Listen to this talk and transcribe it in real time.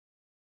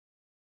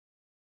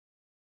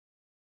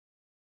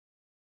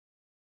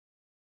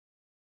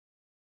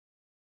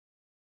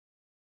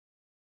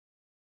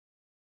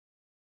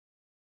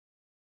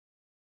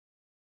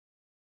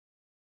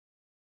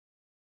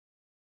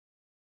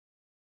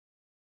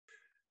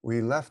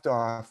We left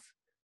off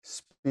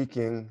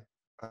speaking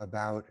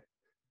about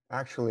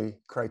actually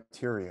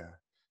criteria,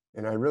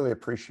 and I really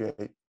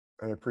appreciate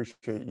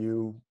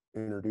you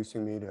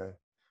introducing me to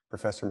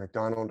Professor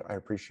McDonald. I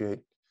appreciate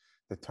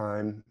the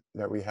time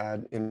that we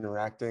had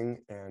interacting,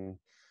 and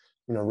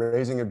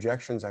raising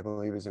objections, I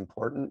believe, is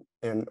important.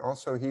 And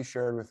also, he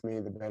shared with me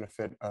the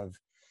benefit of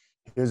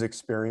his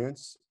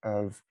experience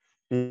of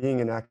being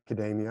in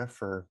academia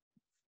for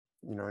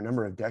a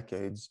number of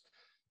decades,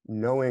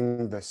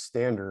 knowing the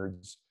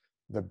standards,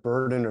 the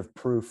burden of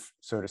proof,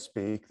 so to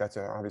speak. That's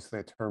obviously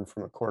a term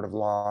from a court of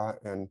law,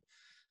 and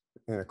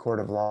in a court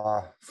of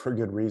law, for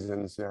good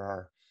reasons, there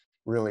are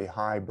really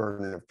high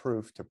burden of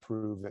proof to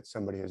prove that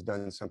somebody has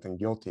done something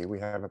guilty. We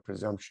have a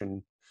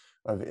presumption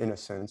of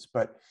innocence,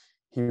 but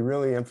he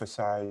really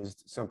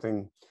emphasized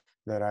something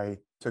that I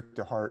took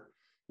to heart.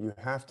 You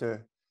have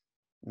to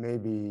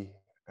you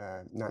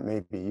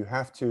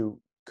have to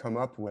come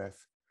up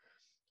with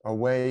a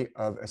way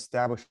of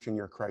establishing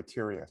your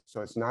criteria.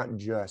 So it's not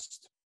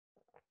just,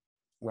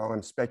 well,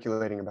 I'm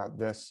speculating about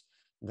this,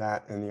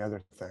 that, and the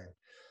other thing.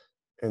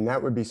 And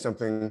that would be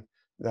something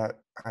that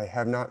I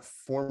have not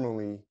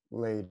formally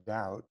laid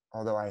out,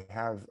 although I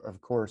have, of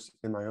course,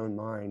 in my own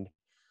mind,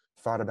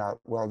 thought about,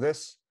 well,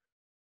 this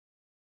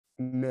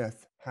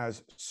myth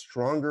has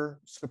stronger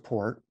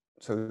support.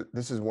 So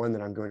this is one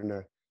that I'm going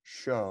to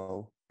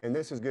show. And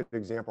this is a good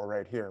example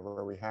right here,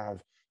 where we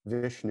have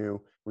Vishnu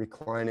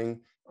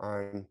reclining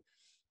on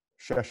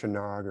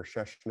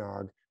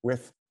Sheshanag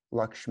with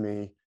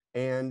Lakshmi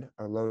and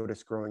a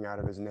lotus growing out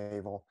of his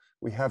navel.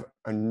 We have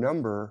a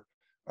number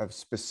of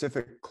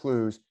specific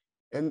clues.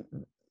 And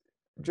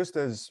just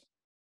as,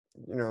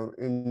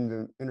 in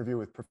the interview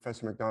with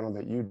Professor McDonald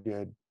that you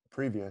did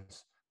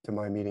previous to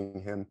my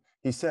meeting him,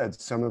 he said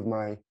some of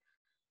my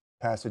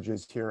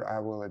passages here, I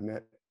will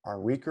admit, are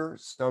weaker.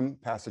 Some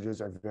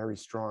passages are very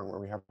strong, where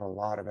we have a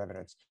lot of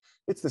evidence.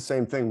 It's the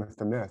same thing with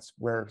the myths,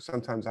 where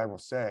sometimes I will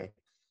say,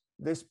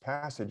 this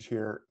passage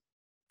here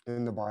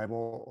in the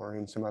Bible or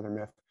in some other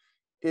myth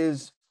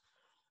is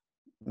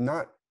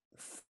not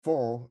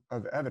full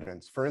of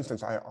evidence. For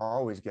instance, I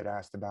always get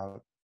asked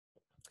about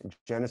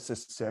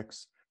Genesis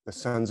 6, the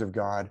sons of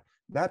God.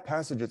 That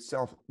passage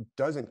itself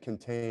doesn't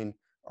contain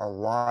a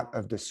lot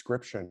of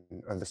description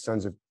of the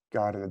sons of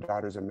God and the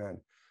daughters of men.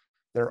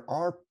 There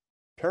are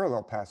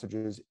parallel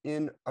passages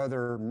in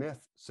other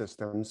myth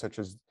systems, such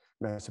as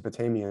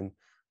Mesopotamian,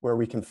 where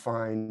we can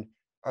find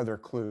other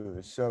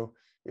clues. So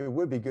it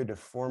would be good to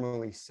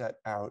formally set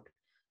out,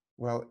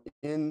 well,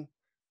 in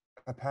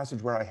a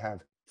passage where I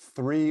have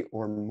 3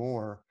 or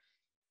more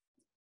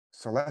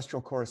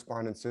celestial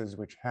correspondences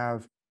which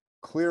have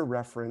clear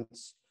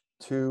reference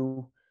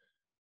to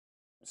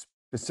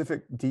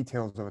specific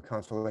details of a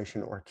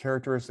constellation or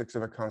characteristics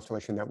of a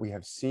constellation that we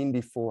have seen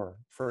before.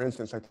 For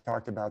instance, I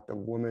talked about the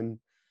woman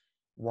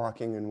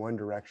walking in one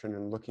direction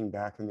and looking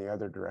back in the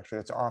other direction.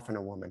 It's often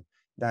a woman.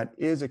 That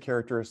is a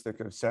characteristic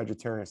of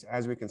Sagittarius.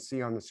 As we can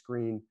see on the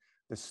screen,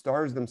 the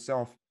stars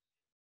themselves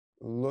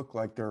look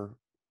like the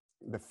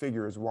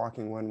figure is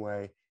walking one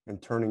way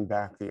and turning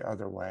back the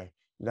other way.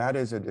 That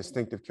is a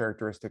distinctive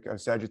characteristic of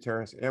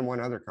Sagittarius and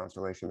one other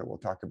constellation that we'll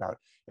talk about.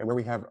 And where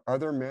we have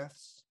other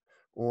myths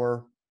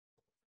or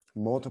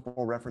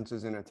multiple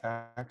references in a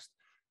text,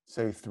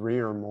 say 3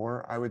 or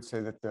more, I would say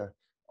that the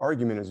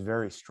argument is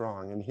very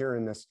strong. And here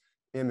in this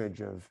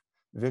image of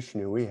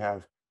Vishnu, we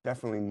have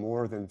definitely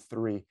more than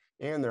 3.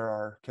 And there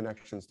are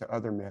connections to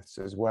other myths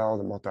as well,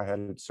 the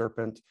multi-headed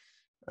serpent,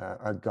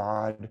 a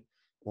god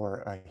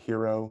or a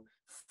hero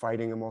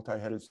fighting a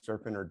multi-headed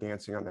serpent or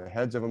dancing on the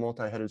heads of a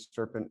multi-headed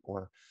serpent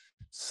or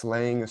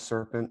slaying a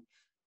serpent.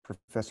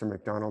 Professor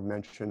McDonald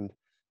mentioned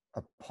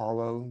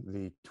Apollo,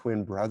 the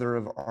twin brother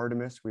of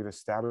Artemis. We've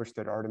established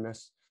that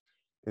Artemis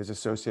is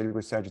associated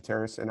with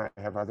Sagittarius, and I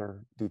have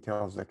other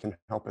details that can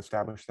help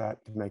establish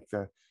that to make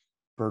the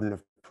burden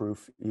of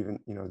proof even,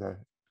 the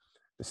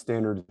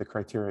standard, the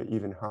criteria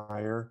even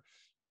higher.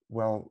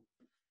 Well,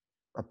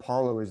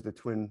 Apollo is the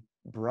twin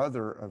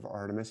brother of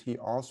Artemis. He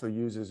also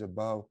uses a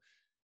bow.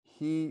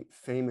 He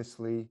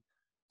famously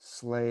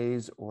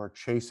slays or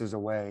chases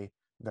away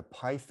the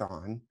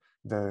python,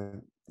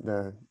 the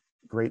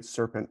great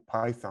serpent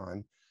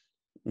python,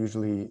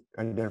 usually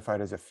identified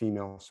as a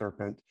female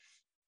serpent,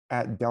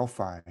 at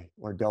Delphi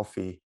or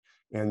Delphi.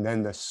 And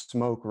then the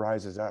smoke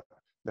rises up,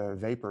 the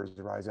vapors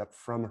rise up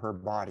from her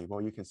body.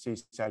 Well, you can see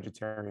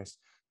Sagittarius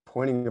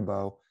pointing a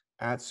bow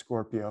at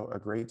Scorpio, a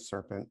great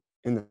serpent.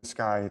 In the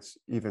sky, it's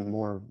even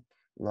more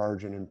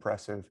large and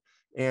impressive.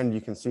 And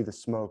you can see the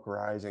smoke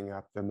rising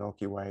up the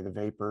Milky Way, the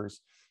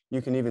vapors.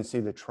 You can even see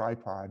the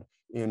tripod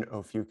in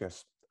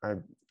Ophiuchus.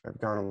 I've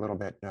gone a little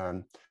bit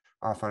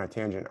off on a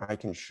tangent. I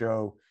can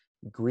show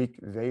Greek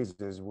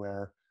vases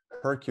where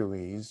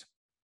Hercules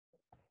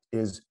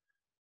is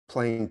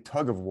playing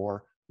tug of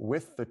war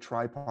with the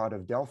tripod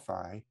of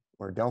Delphi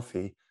or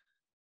Delphi.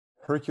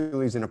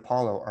 Hercules and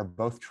Apollo are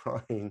both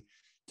trying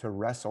to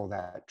wrestle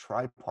that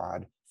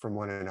tripod from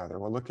one another.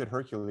 Well, look at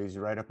Hercules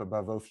right up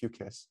above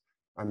Ophiuchus.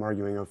 I'm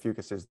arguing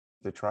Ophiuchus is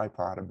the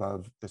tripod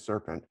above the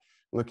serpent.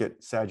 look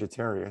at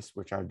Sagittarius,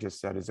 which I've just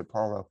said is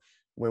Apollo,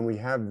 when we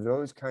have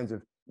those kinds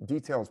of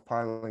details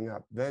piling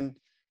up, then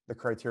the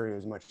criteria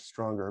is much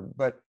stronger.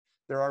 But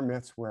there are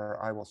myths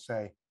where I will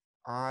say,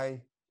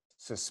 I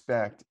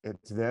suspect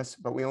it's this,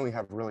 but we only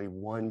have really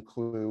one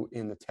clue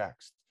in the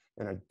text,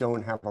 and I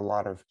don't have a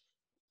lot of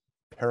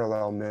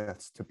parallel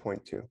myths to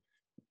point to.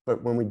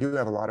 But when we do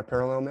have a lot of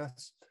parallel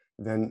myths,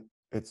 then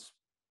it's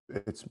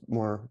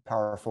more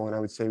powerful. And I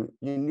would say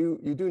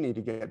you do need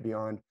to get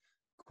beyond,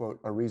 quote,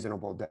 a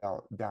reasonable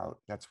doubt.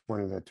 That's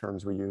one of the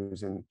terms we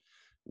use in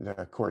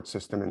the court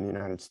system in the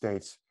United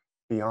States,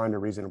 beyond a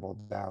reasonable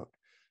doubt.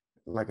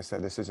 Like I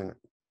said, this isn't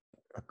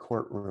a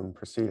courtroom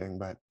proceeding,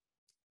 but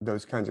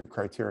those kinds of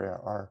criteria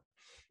are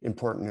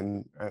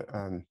important.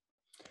 And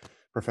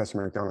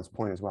Professor McDonald's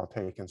point is well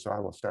taken. So I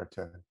will start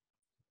to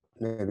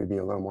maybe be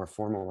a little more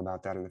formal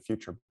about that in the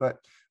future. But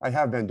I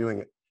have been doing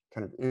it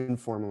kind of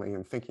informally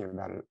and thinking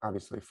about it,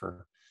 obviously,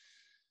 for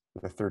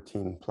the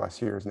 13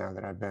 plus years now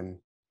that I've been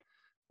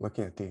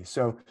looking at these.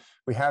 So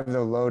we have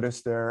the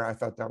lotus there. I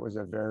thought that was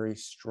a very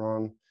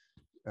strong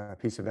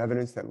piece of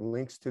evidence that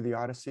links to the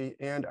Odyssey.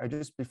 And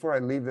before I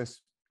leave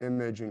this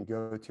image and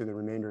go to the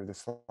remainder of the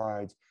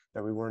slides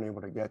that we weren't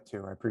able to get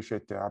to, I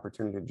appreciate the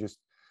opportunity to just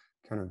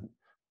kind of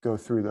go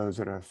through those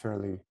at a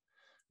fairly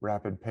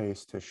rapid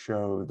pace to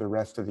show the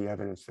rest of the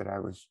evidence that I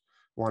was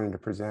wanting to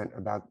present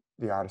about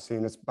the Odyssey.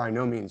 And it's by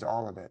no means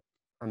all of it.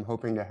 I'm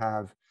hoping to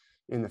have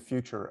in the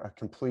future a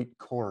complete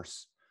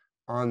course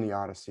on the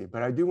Odyssey.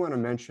 But I do want to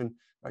mention,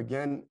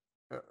 again,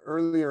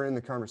 earlier in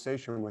the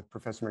conversation with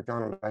Professor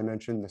McDonald, I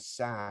mentioned the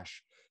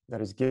sash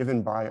that is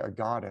given by a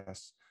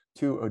goddess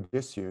to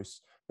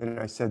Odysseus. And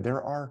I said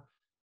there are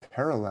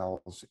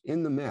parallels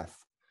in the myth,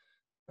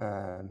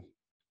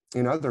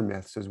 in other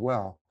myths as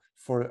well,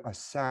 for a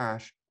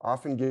sash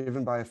often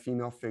given by a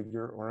female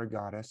figure or a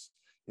goddess.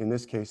 In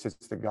this case,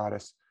 it's the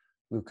goddess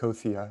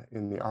Leucothea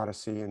in the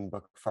Odyssey in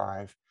Book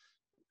 5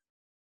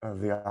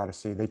 of the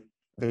Odyssey.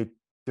 They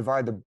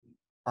divide the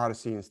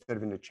Odyssey instead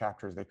of into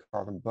chapters, they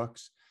call them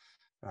books,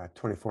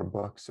 24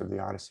 books of the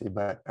Odyssey,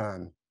 but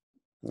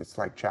it's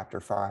like chapter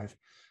 5,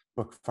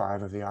 book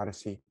 5 of the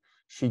Odyssey.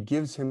 She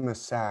gives him a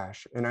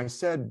sash. And I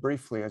said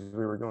briefly as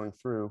we were going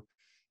through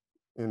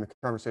in the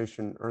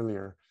conversation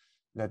earlier,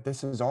 that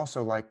this is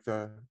also like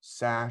the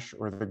sash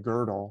or the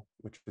girdle,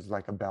 which is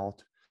like a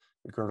belt.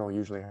 The girdle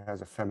usually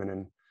has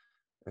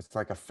it's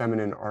like a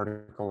feminine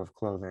article of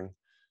clothing.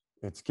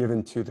 It's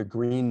given to the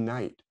Green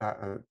Knight,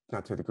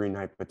 not to the Green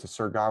Knight, but to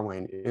Sir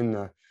Gawain in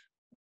the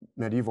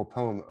medieval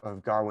poem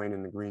of Gawain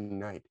and the Green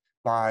Knight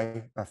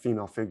by a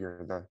female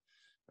figure,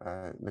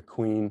 the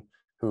queen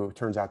who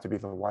turns out to be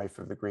the wife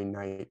of the Green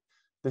Knight.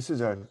 This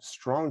is a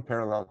strong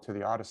parallel to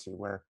the Odyssey,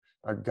 where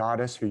a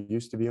goddess who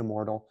used to be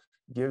immortal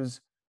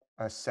gives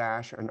a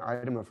sash, an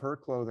item of her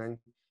clothing,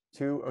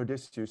 to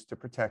Odysseus to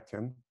protect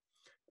him.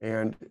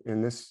 And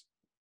in this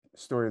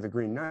story of the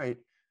Green Knight,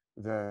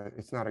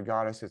 it's not a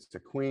goddess, it's a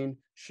queen.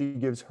 She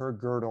gives her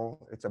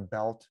girdle, it's a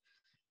belt,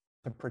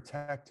 to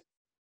protect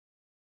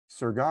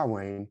Sir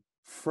Gawain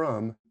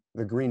from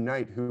the Green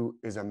Knight, who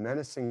is a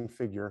menacing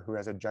figure who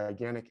has a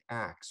gigantic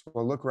axe.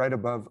 Well, look right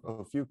above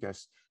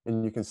Ophiuchus,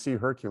 and you can see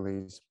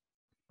Hercules.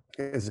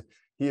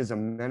 He is a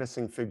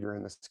menacing figure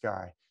in the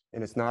sky,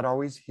 and it's not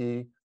always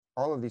he.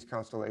 All of these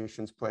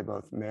constellations play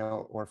both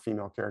male or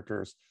female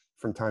characters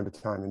from time to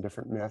time in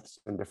different myths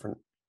and different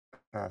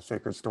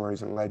sacred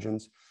stories and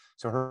legends.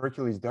 So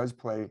Hercules does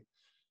play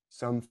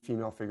some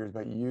female figures,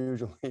 but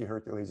usually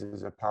Hercules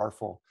is a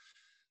powerful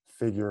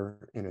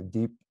figure in a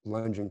deep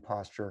lunging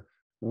posture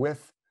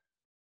with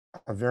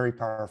a very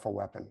powerful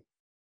weapon,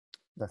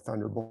 the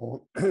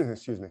thunderbolt,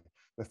 excuse me,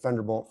 the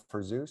thunderbolt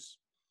for Zeus,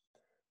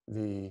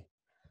 the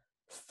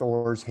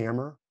Thor's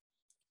hammer.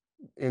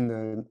 In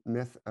the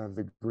myth of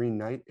the Green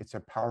Knight, it's a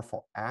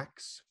powerful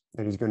axe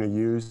that he's going to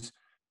use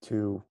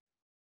to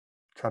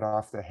cut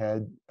off the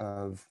head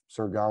of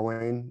Sir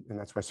Gawain, and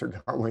that's why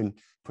Sir Gawain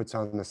puts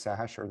on the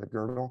sash or the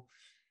girdle.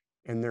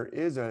 And there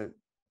is a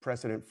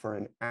precedent for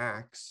an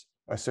axe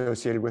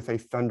associated with a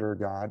thunder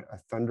god, a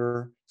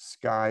thunder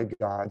sky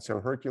god. So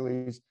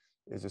Hercules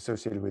is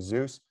associated with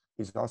Zeus.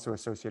 He's also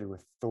associated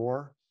with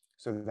Thor,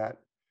 so that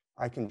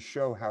I can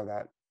show how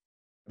that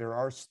there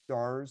are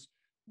stars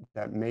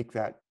that make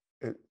that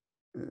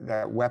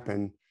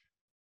weapon.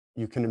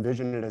 You can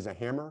envision it as a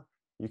hammer,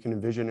 you can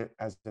envision it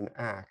as an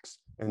axe.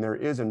 And there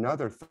is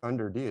another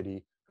thunder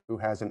deity who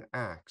has an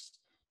axe.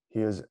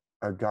 He is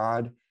a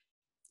god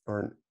or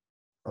an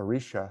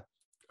Orisha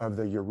of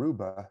the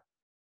Yoruba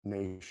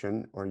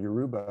nation or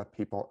Yoruba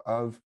people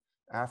of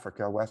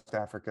Africa, West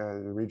Africa,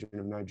 the region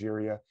of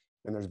Nigeria.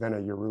 And there's been a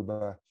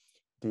Yoruba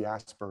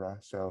diaspora.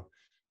 So,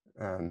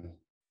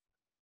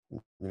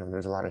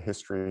 there's a lot of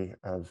history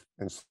of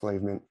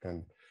enslavement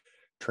and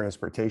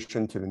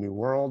transportation to the New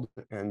World.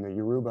 And the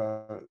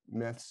Yoruba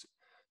myths,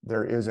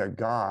 there is a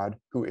god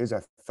who is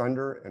a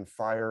thunder and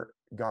fire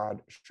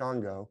god,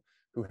 Shango,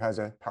 who has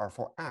a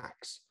powerful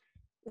axe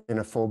in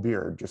a full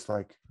beard, just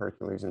like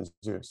Hercules and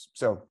Zeus.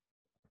 So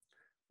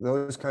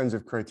those kinds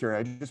of criteria,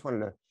 I just wanted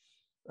to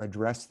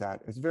address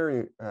that. It's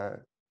very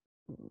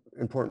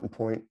important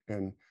point.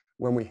 And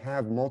when we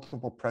have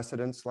multiple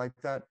precedents like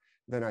that,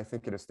 then I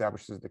think it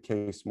establishes the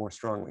case more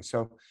strongly.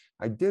 So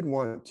I did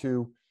want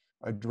to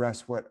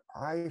address what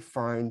I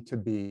find to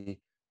be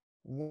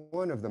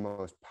one of the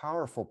most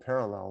powerful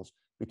parallels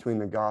between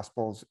the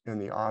Gospels and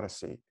the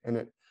Odyssey. And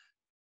it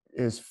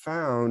is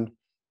found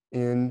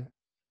in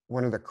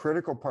one of the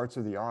critical parts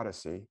of the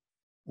Odyssey,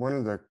 one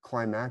of the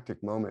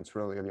climactic moments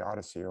really of the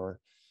Odyssey, or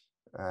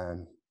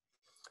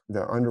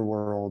the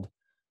underworld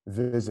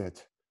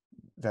visit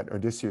that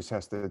Odysseus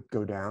has to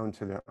go down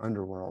to the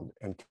underworld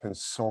and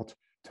consult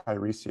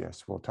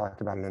Tiresias. We'll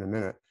talk about it in a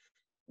minute.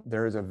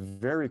 There is a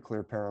very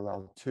clear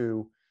parallel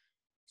to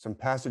some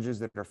passages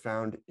that are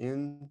found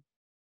in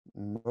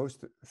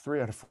most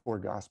 3 out of 4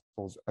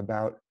 Gospels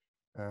about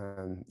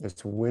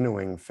this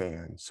winnowing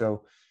fan.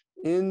 So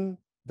in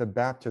the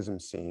baptism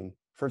scene,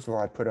 first of all,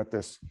 I put up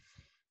this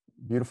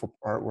beautiful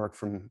artwork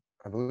from,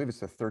 I believe it's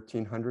the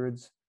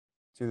 1300s,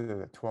 it's either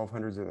the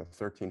 1200s or the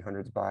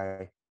 1300s,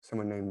 by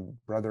someone named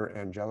Brother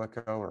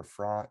Angelico or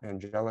Fra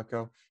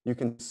Angelico. You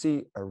can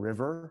see a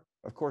river.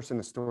 Of course, in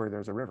the story,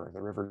 there's a river,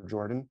 the River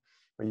Jordan,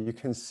 but you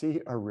can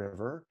see a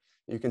river.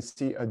 You can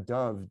see a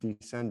dove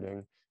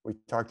descending. We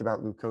talked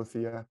about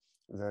Leucothea,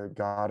 the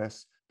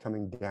goddess,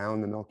 coming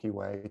down the Milky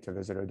Way to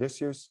visit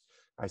Odysseus.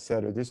 I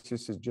said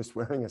Odysseus is just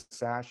wearing a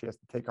sash. He has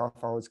to take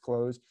off all his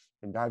clothes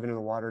and dive into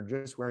the water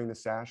just wearing the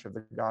sash of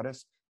the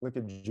goddess. Look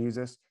at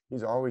Jesus.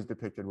 He's always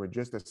depicted with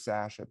just a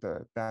sash at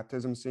the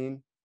baptism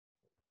scene.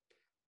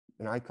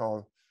 And I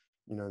call,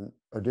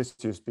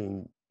 Odysseus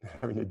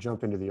having to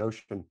jump into the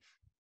ocean,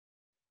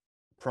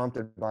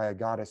 prompted by a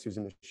goddess who's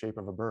in the shape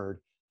of a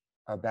bird,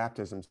 a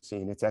baptism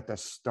scene. It's at the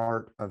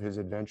start of his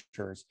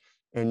adventures.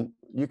 And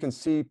you can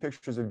see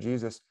pictures of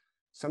Jesus.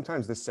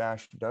 Sometimes the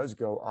sash does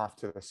go off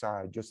to the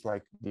side, just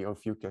like the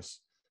Ophiuchus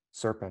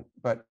serpent.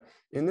 But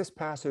in this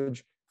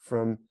passage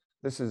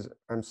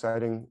I'm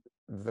citing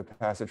the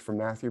passage from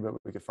Matthew, but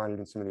we could find it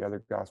in some of the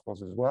other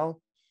Gospels as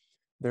well.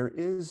 There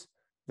is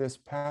this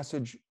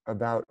passage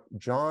about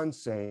John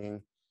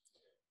saying,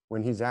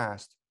 when he's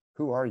asked,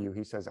 "Who are you?"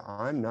 he says,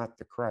 "I'm not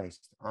the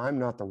Christ. I'm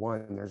not the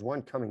one. There's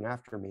one coming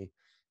after me."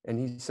 And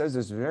he says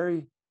this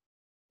very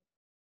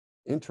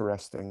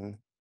interesting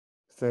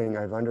thing.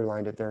 I've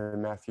underlined it there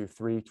in Matthew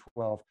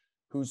 3:12,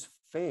 whose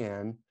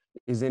fan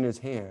is in his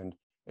hand,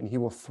 and he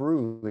will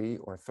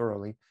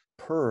thoroughly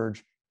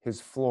purge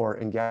his floor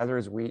and gather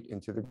his wheat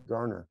into the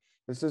garner.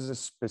 This is a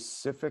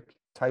specific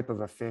type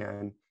of a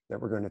fan that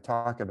we're going to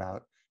talk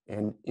about.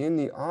 And in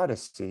the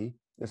Odyssey,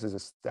 this is a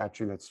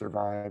statue that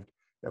survived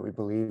that we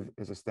believe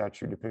is a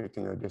statue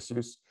depicting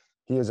Odysseus.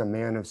 He is a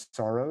man of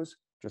sorrows,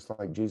 just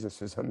like Jesus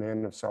is a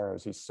man of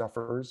sorrows. He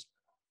suffers.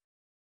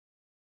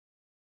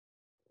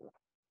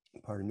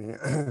 Pardon me,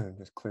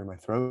 just clear my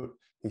throat.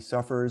 He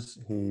suffers,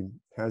 he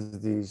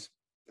has these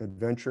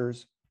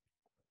adventures.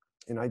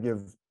 And I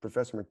give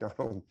Professor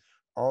MacDonald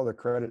all the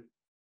credit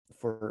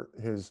for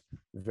his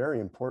very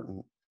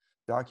important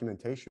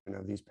documentation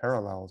of these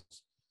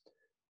parallels.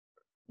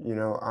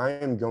 I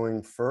am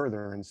going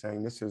further and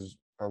saying this is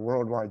a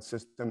worldwide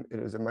system. It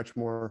is a much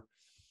more,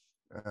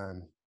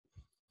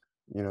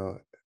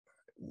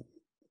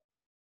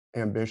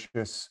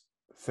 ambitious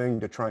thing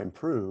to try and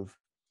prove.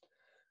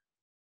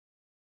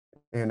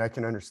 And I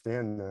can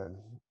understand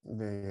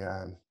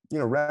the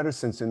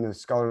reticence in the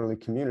scholarly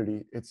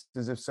community. It's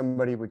as if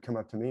somebody would come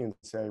up to me and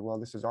say, "Well,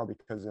 this is all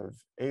because of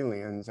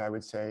aliens." I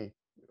would say,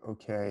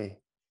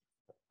 "Okay,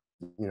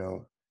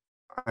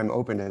 I'm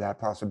open to that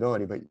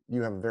possibility, but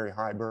you have a very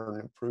high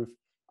burden of proof.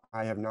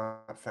 I have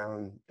not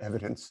found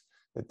evidence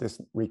that this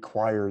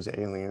requires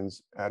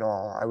aliens at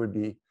all." I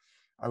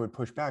would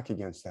push back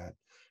against that.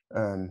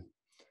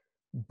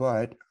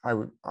 But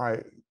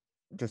I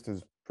just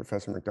as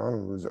Professor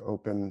MacDonald was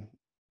open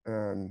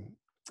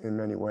in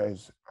many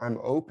ways, I'm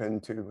open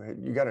to,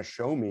 you got to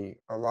show me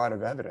a lot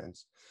of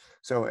evidence.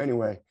 So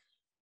anyway,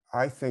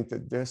 I think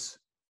that this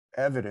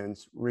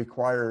evidence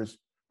requires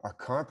a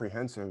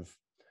comprehensive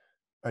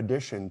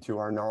addition to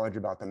our knowledge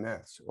about the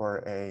myths,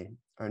 or a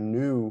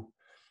new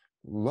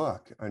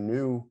look, a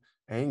new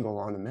angle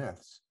on the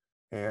myths.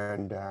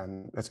 And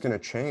that's going to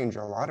change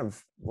a lot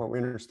of what we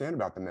understand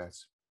about the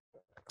myths.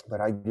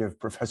 But I give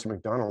Professor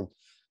MacDonald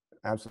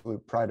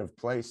absolute pride of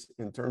place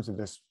in terms of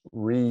this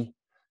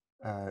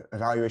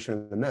evaluation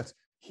of the myths.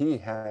 He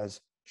has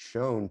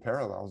shown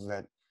parallels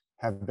that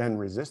have been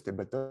resisted,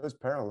 but those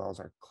parallels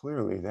are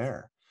clearly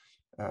there.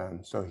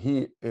 So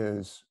he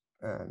is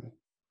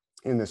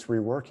in this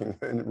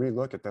reworking and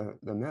relook at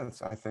the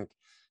myths. I think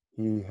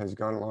he has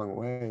gone a long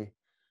way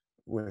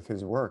with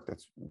his work.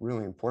 That's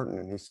really important,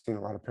 and he's seen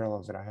a lot of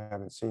parallels that I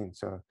haven't seen.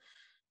 So,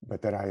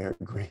 but that I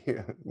agree.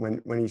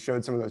 When he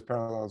showed some of those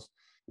parallels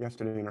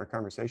yesterday in our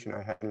conversation,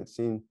 I hadn't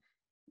seen,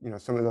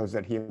 some of those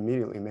that he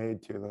immediately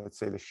made to, let's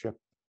say, the ship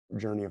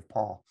journey of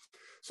Paul.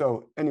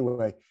 So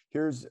anyway,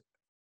 here's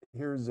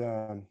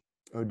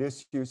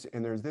Odysseus,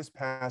 and there's this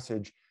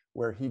passage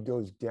where he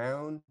goes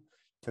down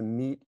to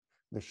meet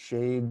the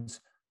shades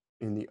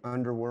in the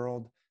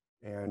underworld,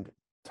 and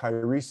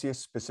Tiresias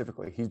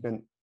specifically. He's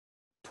been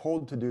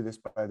told to do this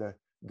by the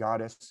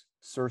goddess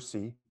Circe.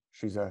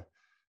 She's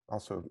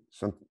also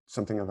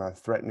something of a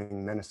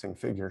threatening, menacing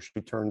figure.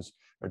 She turns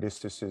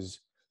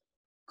Odysseus's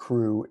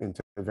crew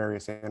into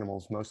various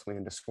animals, mostly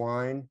into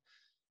swine.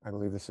 I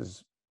believe this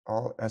is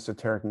all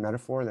esoteric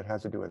metaphor that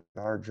has to do with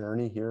our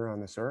journey here on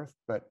this earth.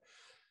 But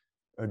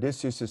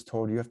Odysseus is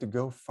told, you have to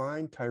go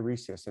find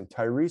Tiresias. And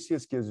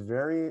Tiresias gives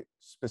very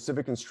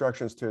specific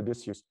instructions to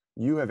Odysseus.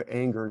 You have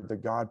angered the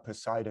god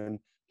Poseidon.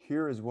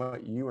 Here is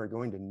what you are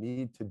going to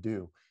need to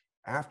do.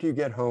 After you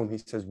get home, he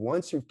says,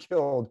 once you've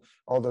killed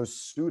all those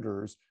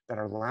suitors that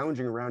are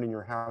lounging around in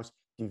your house,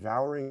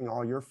 devouring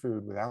all your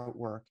food without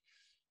work,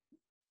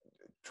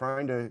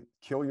 trying to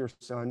kill your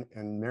son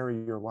and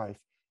marry your wife,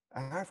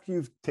 after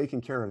you've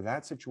taken care of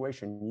that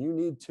situation, you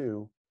need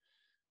to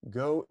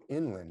go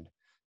inland.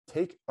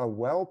 Take a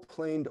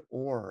well-planed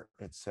oar,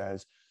 it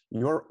says.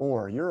 Your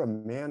oar, you're a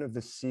man of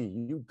the sea.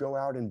 You go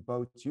out in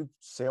boats, you've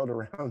sailed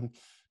around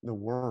the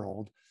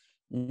world.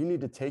 You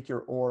need to take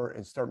your oar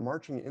and start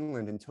marching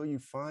inland until you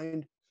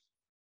find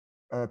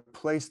a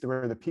place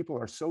where the people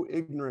are so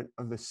ignorant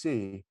of the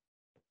sea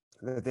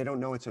that they don't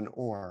know it's an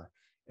oar.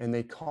 And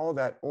they call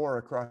that oar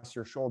across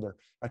your shoulder.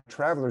 A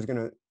traveler is going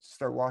to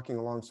start walking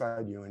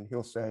alongside you and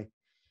he'll say,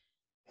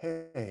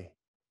 hey,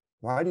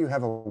 why do you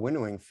have a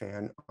winnowing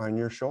fan on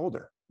your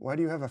shoulder? Why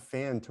do you have a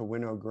fan to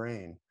winnow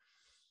grain?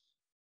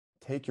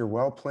 Take your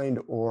well-planed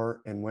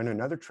oar, and when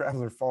another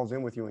traveler falls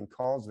in with you and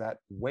calls that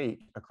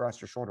weight across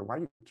your shoulder, why are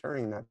you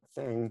carrying that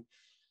thing,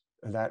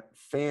 that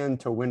fan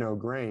to winnow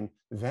grain?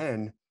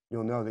 Then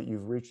you'll know that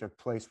you've reached a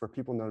place where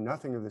people know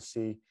nothing of the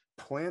sea.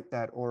 Plant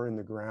that oar in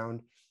the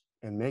ground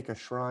and make a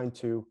shrine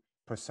to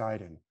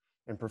Poseidon.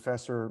 And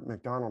Professor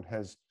MacDonald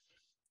has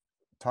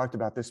talked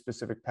about this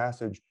specific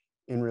passage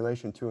in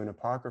relation to an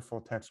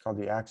apocryphal text called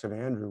the Acts of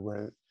Andrew,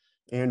 where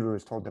Andrew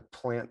is told to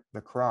plant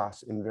the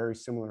cross in very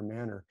similar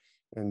manner.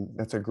 And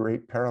that's a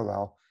great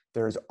parallel.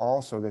 There is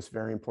also this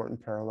very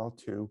important parallel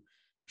to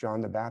John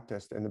the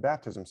Baptist and the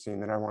baptism scene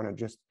that I want to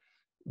just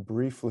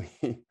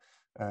briefly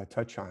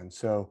touch on.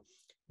 So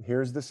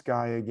here's the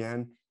sky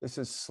again. This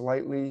is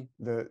slightly,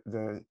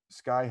 the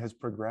sky has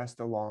progressed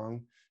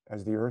along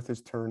as the earth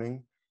is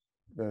turning.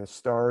 The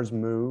stars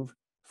move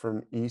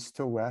from east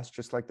to west,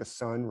 just like the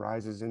sun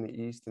rises in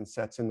the east and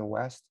sets in the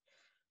west.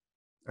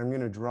 I'm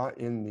going to draw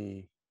in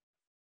the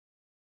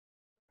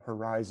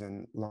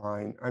horizon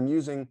line. I'm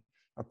using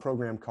a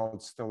program called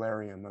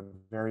Stellarium, a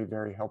very,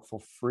 very helpful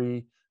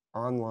free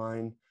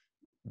online.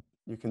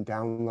 You can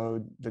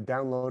download. The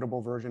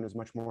downloadable version is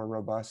much more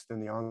robust than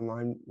the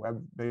online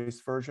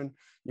web-based version.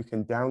 You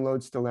can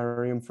download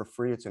Stellarium for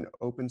free. It's an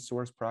open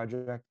source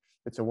project.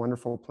 It's a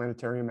wonderful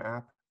planetarium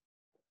app.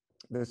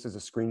 This is a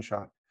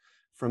screenshot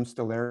from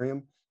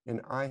Stellarium,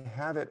 and I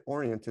have it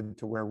oriented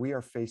to where we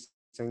are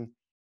facing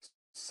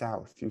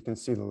south. You can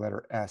see the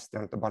letter S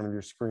down at the bottom of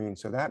your screen.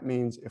 So that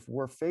means if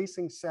we're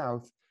facing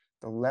south,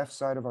 the left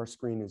side of our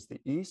screen is the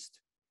east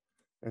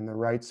and the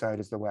right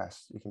side is the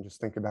west. You can just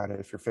think about it.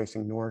 If you're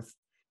facing north,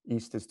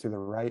 east is to the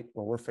right.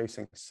 Well, we're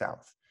facing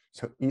south.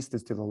 So east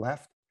is to the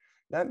left.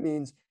 That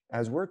means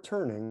as we're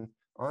turning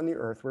on the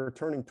earth, we're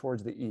turning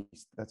towards the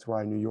east. That's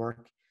why New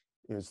York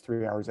is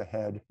 3 hours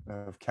ahead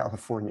of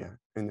California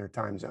in their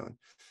time zone.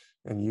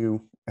 And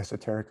you,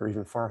 esoteric, are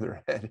even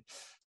farther ahead.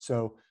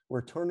 So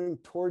we're turning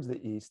towards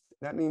the east.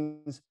 That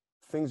means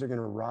things are going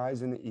to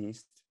rise in the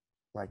east,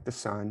 like the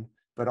sun,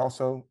 but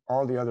also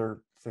all the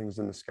other things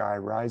in the sky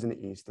rise in the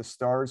east. The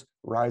stars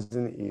rise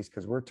in the east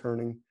because we're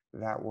turning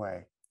that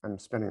way. I'm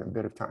spending a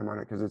bit of time on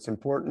it because it's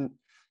important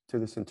to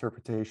this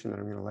interpretation that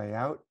I'm going to lay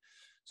out.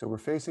 So we're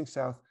facing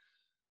south.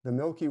 The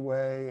Milky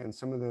Way and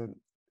some of the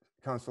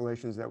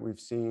constellations that we've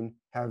seen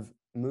have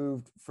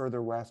moved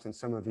further west, and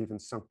some have even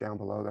sunk down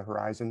below the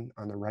horizon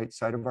on the right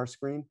side of our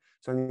screen.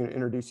 So I'm going to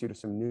introduce you to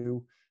some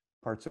new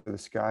parts of the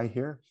sky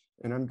here.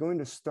 And I'm going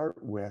to start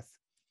with,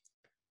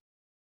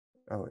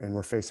 oh, and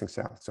we're facing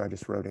south. So I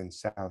just wrote in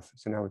south.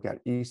 So now we've got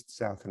east,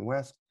 south, and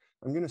west.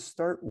 I'm going to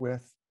start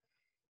with,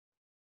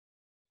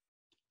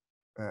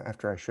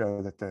 after I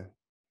show that the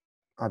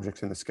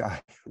objects in the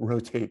sky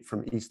rotate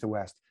from east to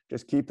west.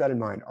 Just keep that in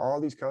mind. All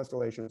these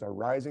constellations are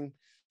rising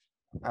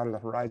out of the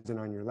horizon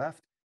on your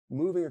left,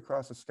 moving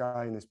across the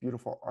sky in this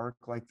beautiful arc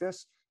like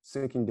this,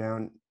 sinking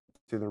down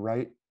to the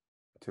right,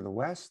 to the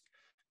west.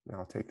 Now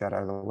I'll take that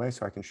out of the way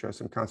so I can show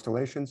some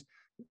constellations.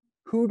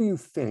 Who do you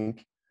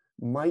think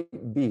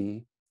might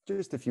be,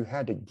 just if you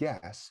had to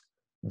guess,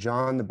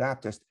 John the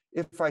Baptist,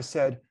 if I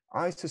said,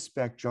 I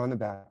suspect John the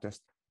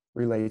Baptist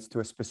relates to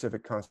a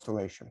specific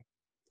constellation?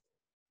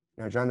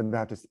 Now, John the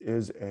Baptist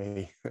is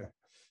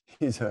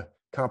he's a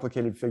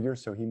complicated figure,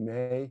 so he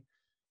may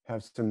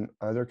have some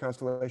other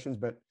constellations,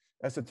 but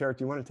Esoteric,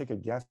 do you want to take a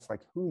guess,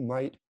 like who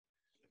might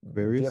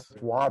Aquarius?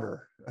 dip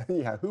water?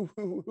 Yeah, who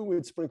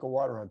would sprinkle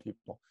water on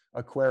people?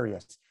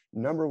 Aquarius,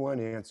 number one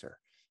answer.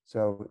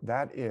 So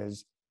that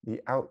is the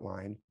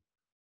outline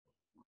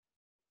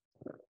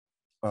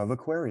of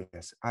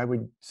Aquarius. I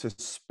would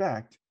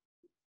suspect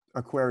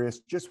Aquarius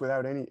just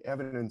without any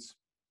evidence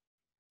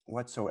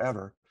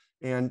whatsoever.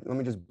 And let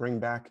me just bring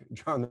back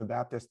John the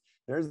Baptist.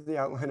 There's the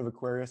outline of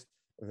Aquarius.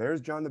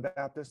 there's John the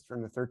Baptist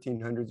from the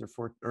 1300s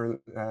or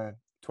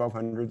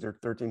 1200s or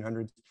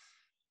 1300s.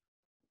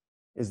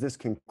 Is this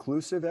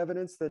conclusive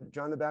evidence that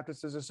John the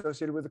Baptist is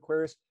associated with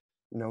Aquarius?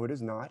 No, it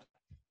is not.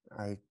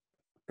 I'm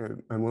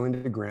willing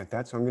to grant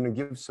that. So I'm going to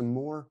give some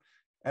more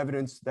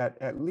evidence that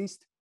at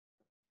least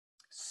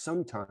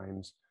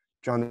sometimes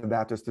John the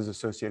Baptist is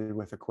associated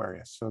with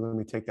Aquarius. So let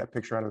me take that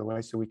picture out of the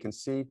way so we can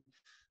see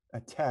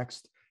a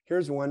text.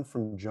 Here's one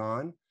from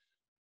John,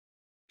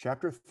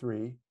 chapter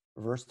 3,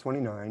 verse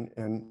 29.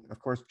 And of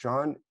course,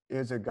 John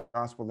is a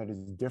gospel that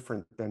is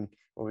different than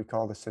what we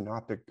call the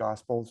synoptic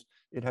gospels.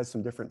 It has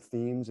some different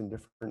themes and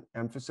different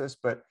emphasis,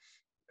 but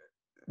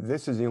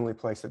this is the only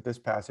place that this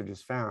passage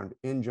is found.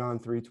 In John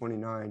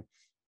 3:29,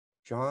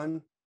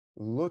 John,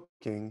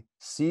 looking,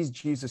 sees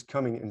Jesus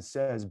coming and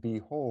says,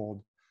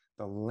 "Behold,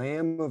 the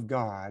Lamb of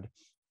God,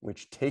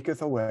 which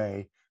taketh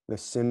away the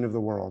sin of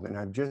the world." And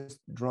I've just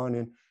drawn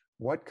in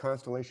what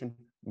constellation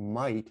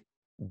might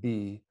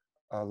be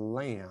a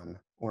lamb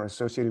or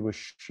associated with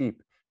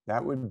sheep.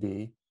 That would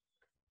be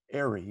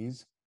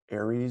Aries,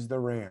 Aries the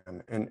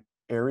ram. And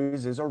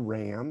Aries is a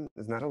ram,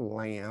 it's not a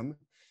lamb.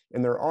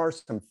 And there are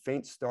some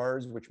faint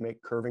stars which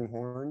make curving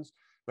horns,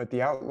 but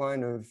the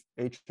outline of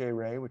H.A.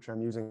 Ray, which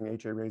I'm using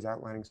H.A. Ray's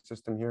outlining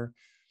system here,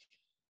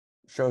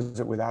 shows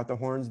it without the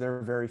horns.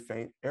 They're very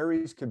faint.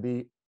 Aries could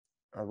be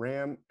a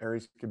ram,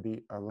 Aries could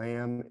be a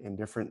lamb in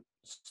different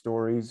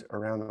stories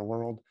around the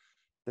world,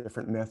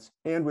 different myths,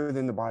 and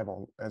within the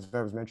Bible. As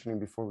I was mentioning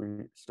before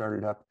we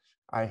started up,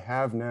 I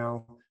have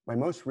now, my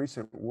most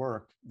recent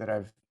work that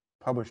I've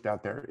published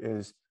out there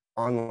is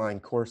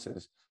online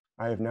courses.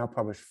 I have now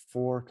published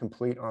 4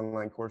 complete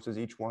online courses.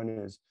 Each one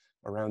is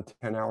around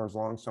 10 hours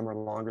long. Some are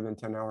longer than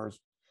 10 hours.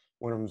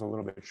 One of them is a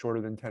little bit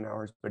shorter than 10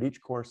 hours, but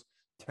each course,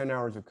 10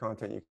 hours of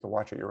content. You can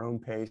watch at your own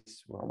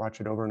pace. Well,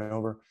 watch it over and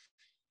over.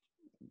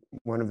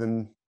 One of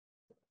them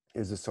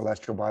is the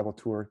Celestial Bible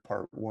Tour,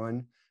 Part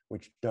 1,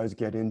 which does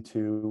get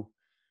into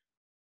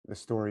the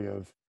story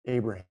of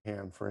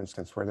Abraham, for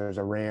instance, where there's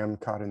a ram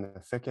caught in the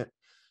thicket.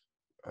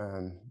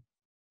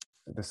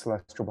 The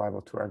Celestial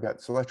Bible Tour. I've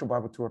got Celestial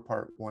Bible Tour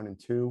Part 1 and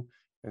 2,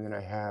 and then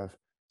I have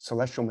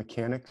Celestial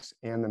Mechanics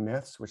and the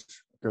Myths,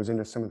 which goes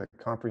into some of the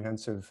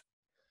comprehensive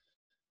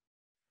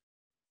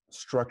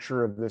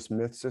structure of this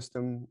myth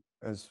system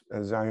as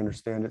I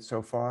understand it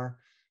so far.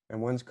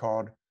 And one's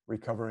called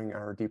Recovering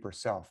Our Deeper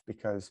Self,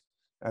 because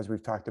as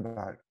we've talked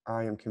about,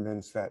 I am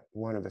convinced that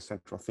one of the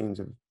central themes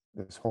of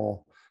this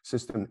whole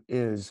system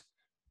is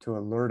to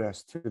alert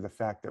us to the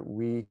fact that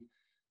we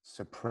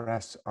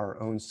suppress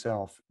our own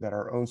self, that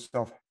our own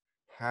self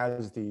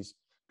has these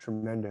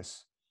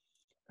tremendous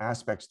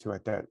aspects to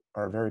it that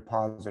are very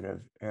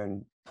positive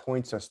and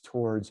points us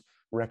towards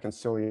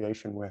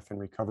reconciliation with and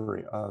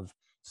recovery of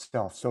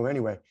self. So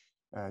anyway,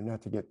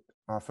 not to get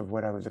off of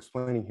what I was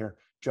explaining here,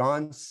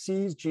 John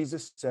sees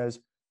Jesus,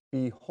 says,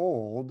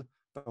 "Behold,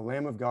 the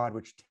Lamb of God,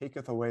 which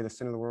taketh away the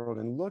sin of the world."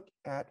 And look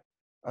at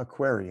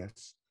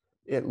Aquarius.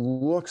 It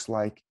looks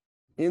like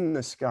in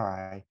the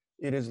sky,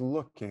 it is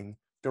looking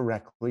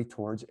directly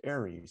towards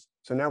Aries.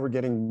 So now we're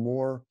getting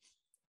more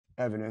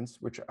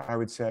evidence, which I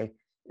would say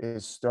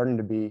is starting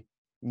to be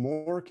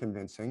more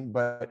convincing,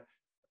 but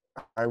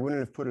I wouldn't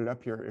have put it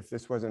up here if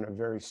this wasn't a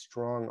very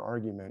strong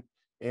argument,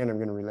 and I'm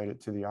going to relate it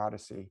to the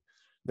Odyssey.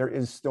 There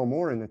is still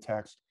more in the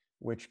text,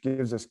 which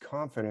gives us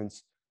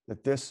confidence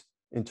that this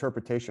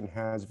interpretation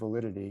has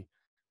validity,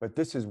 but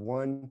this is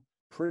one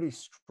pretty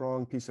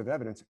strong piece of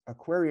evidence.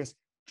 Aquarius,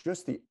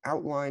 just the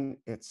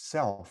outline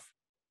itself,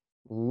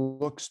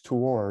 looks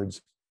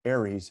towards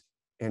Aries,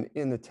 and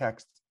in the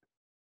text,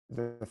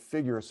 the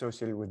figure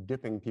associated with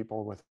dipping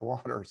people with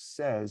water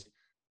says,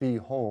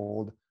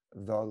 "Behold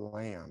the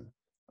Lamb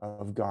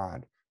of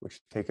God,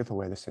 which taketh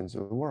away the sins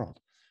of the world."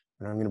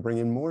 And I'm going to bring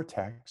in more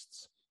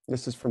texts.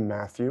 This is from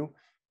Matthew.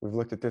 We've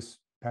looked at this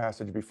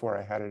passage before.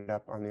 I had it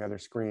up on the other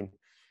screen.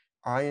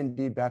 "I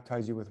indeed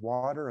baptize you with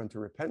water unto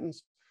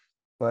repentance,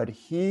 but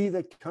he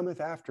that cometh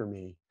after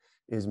me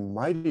is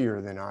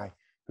mightier than I,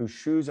 whose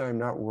shoes I am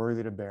not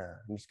worthy to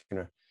bear." I'm just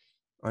going to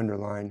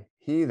underline,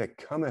 "He that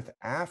cometh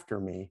after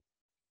me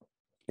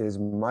is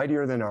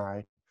mightier than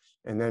I."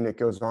 And then it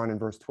goes on in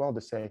verse 12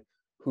 to say,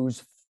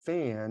 "whose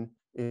fan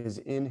is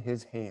in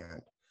his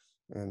hand.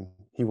 And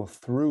he will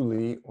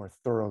thoroughly,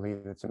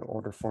 that's an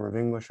older form of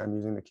English. I'm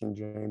using the King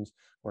James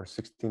or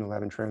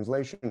 1611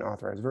 translation,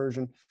 authorized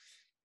version.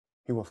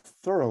 He will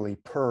thoroughly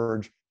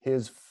purge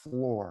his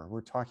floor."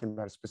 We're talking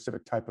about a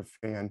specific type of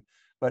fan.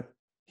 But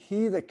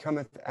 "he that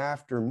cometh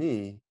after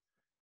me"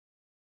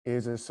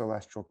 is a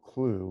celestial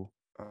clue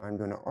I'm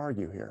going to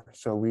argue here.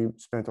 So we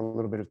spent a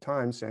little bit of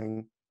time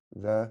saying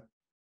the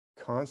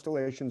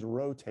constellations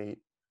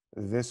rotate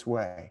this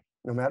way.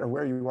 No matter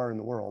where you are in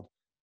the world,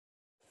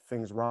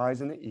 things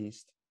rise in the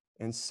east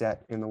and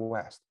set in the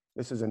west.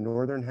 This is a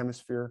northern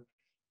hemisphere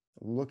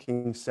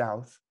looking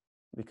south,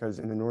 because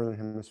in the northern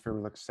hemisphere,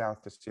 we look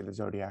south to see the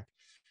zodiac.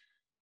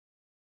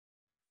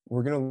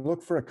 We're going to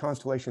look for a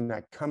constellation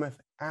that cometh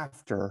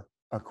after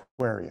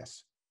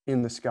Aquarius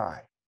in the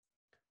sky,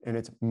 and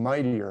it's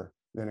mightier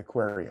than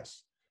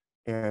Aquarius.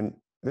 And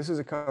this is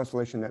a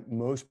constellation that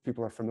most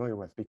people are familiar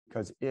with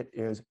because it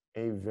is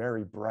a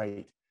very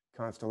bright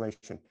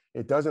constellation.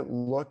 It doesn't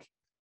look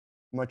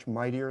much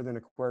mightier than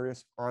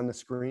Aquarius on the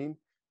screen,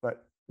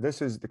 but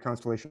this is the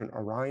constellation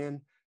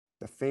Orion,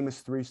 the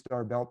famous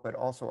three-star belt, but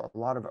also a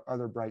lot of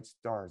other bright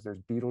stars.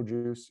 There's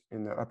Betelgeuse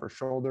in the upper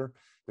shoulder.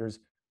 There's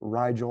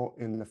Rigel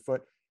in the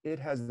foot. It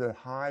has the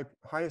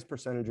highest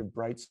percentage of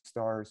bright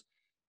stars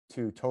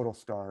to total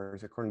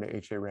stars, according to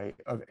H.A. Rey,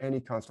 of any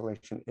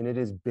constellation, and it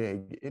is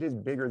big. It is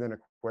bigger than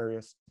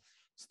Aquarius.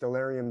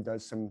 Stellarium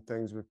does some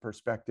things with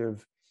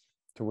perspective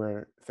to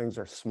where things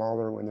are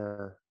smaller when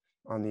they're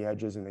on the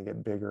edges and they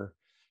get bigger.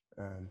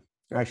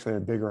 Actually, they're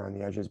bigger on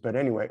the edges. But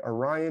anyway,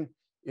 Orion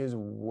is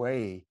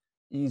way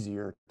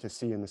easier to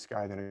see in the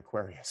sky than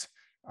Aquarius.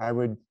 I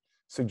would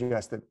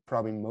suggest that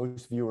probably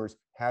most viewers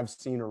have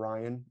seen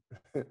Orion.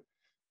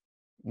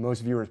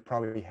 Most viewers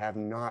probably have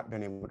not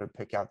been able to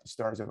pick out the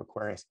stars of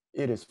Aquarius.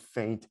 It is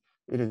faint.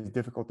 It is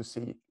difficult to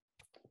see.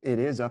 It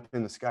is up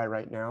in the sky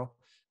right now,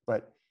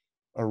 but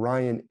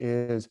Orion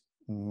is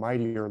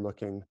mightier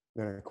looking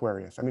than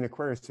Aquarius. I mean,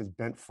 Aquarius is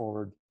bent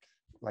forward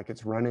like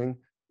it's running.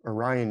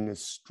 Orion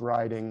is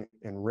striding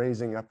and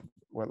raising up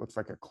what looks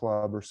like a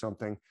club or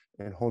something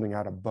and holding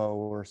out a bow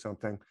or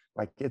something.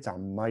 Like it's a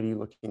mighty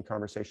looking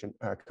constellation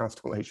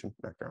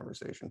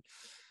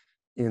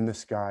in the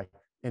sky.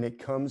 And it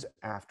comes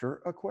after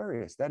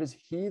Aquarius. That is,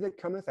 he that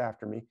cometh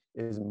after me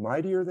is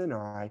mightier than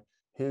I,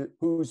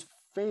 whose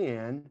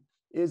fan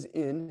is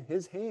in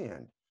his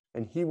hand,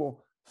 and he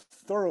will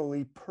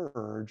thoroughly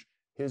purge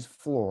his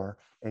floor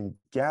and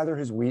gather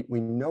his wheat.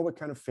 We know what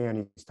kind of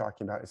fan he's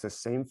talking about. It's the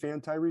same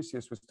fan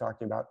Tiresias was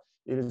talking about.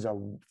 It is a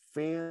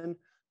fan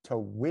to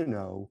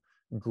winnow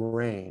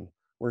grain.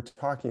 We're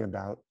talking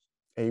about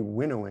a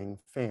winnowing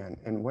fan.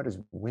 And what is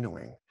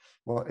winnowing?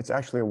 Well, it's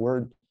actually a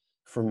word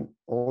from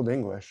Old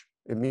English.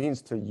 It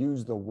means to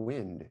use the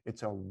wind.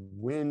 It's a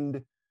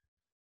wind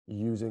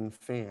using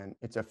fan.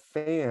 It's a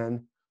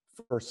fan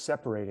for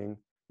separating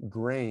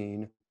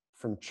grain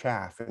from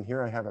chaff. And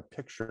here I have a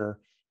picture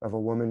of a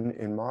woman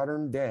in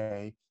modern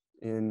day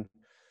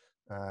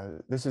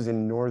this is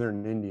in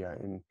northern India,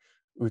 in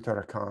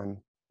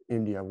Uttarakhand,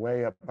 India,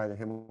 way up by the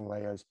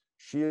Himalayas.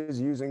 She is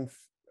using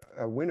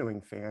a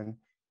winnowing fan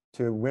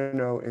to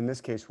winnow, in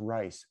this case,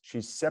 rice.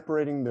 She's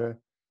separating the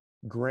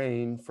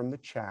grain from the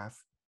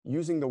chaff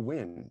using the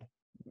wind.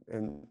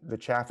 And the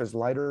chaff is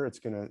lighter. It's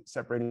going to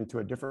separate into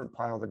a different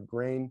pile. The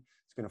grain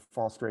is going to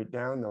fall straight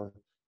down. The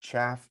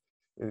chaff,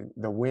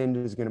 the wind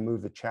is going to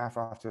move the chaff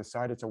off to the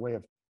side. It's a way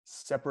of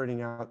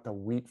separating out the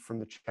wheat from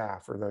the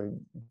chaff, or the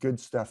good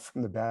stuff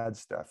from the bad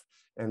stuff.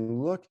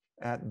 And look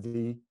at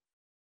the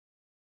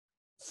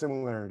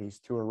similarities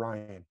to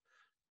Orion.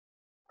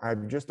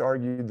 I've just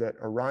argued that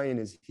Orion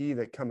is he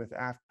that cometh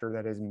after,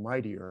 that is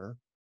mightier,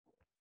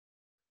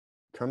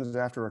 comes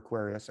after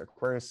Aquarius.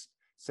 Aquarius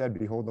said,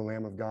 behold the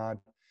Lamb of God.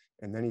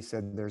 And then he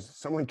said, there's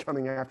someone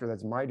coming after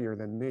that's mightier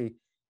than me,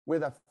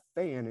 with a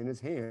fan in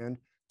his hand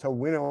to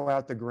winnow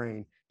out the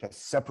grain, to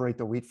separate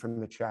the wheat from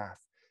the chaff.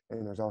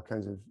 And there's all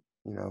kinds of,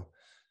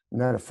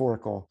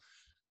 metaphorical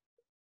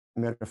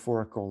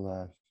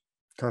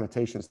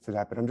connotations to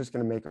that. But I'm just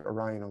going to make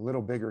Orion a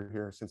little bigger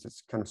here, since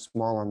it's kind of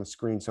small on the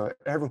screen, so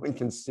everyone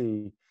can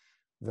see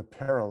the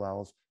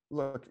parallels.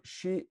 Look,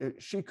 she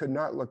could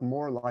not look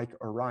more like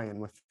Orion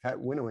with that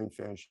winnowing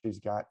fan she's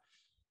got.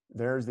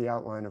 There's the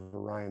outline of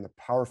Orion, the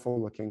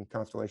powerful looking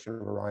constellation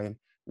of Orion.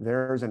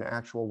 There's an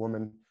actual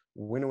woman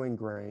winnowing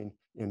grain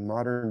in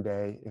modern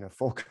day in a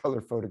full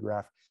color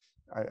photograph.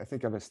 I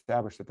think I've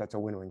established that that's a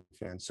winnowing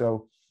fan.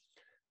 So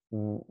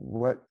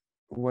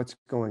what's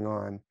going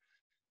on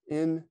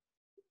in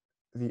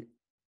the,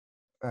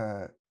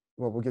 well,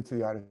 we'll get to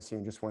the Odyssey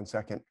in just one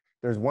second.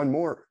 There's one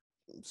more.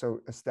 So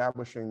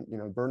establishing,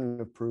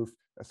 burden of proof,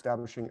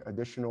 establishing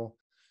additional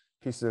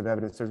pieces of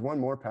evidence. There's one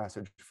more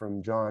passage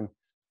from John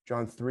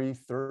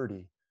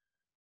 3:30.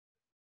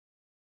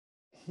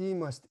 He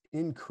must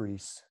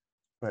increase,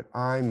 but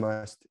I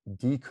must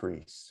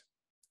decrease.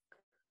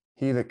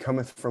 He that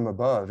cometh from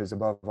above is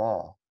above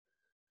all.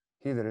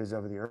 He that is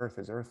of the earth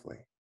is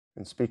earthly,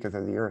 and speaketh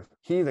of the earth.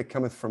 He that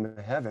cometh from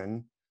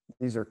heaven,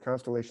 these are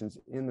constellations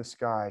in the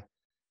sky,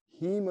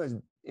 he must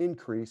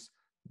increase,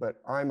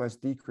 but I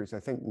must decrease.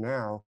 I think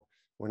now,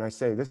 when I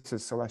say this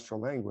is celestial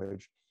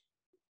language,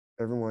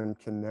 everyone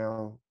can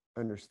now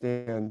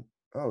understand,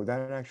 oh,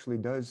 that actually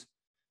does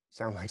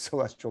sound like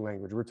celestial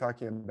language. We're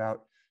talking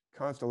about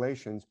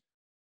constellations.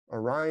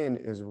 Orion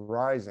is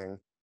rising,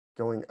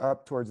 going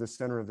up towards the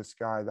center of the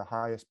sky, the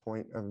highest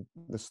point of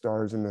the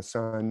stars, and the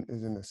sun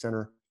is in the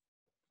center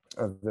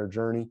of their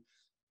journey.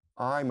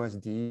 I must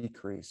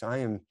decrease. I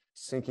am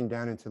sinking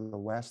down into the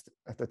west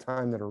at the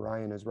time that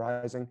Orion is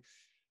rising.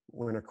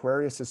 When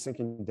Aquarius is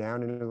sinking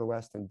down into the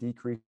west and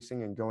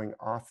decreasing and going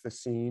off the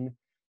scene,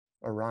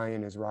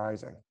 Orion is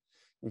rising.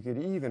 You could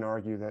even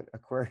argue that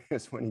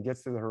Aquarius, when he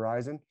gets to the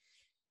horizon,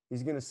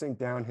 he's going to sink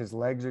down. His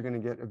legs are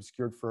going to get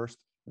obscured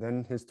first,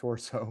 then his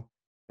torso.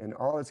 And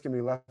all that's going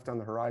to be left on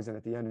the horizon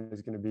at the end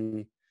is going to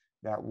be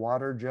that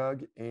water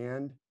jug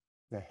and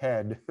the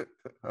head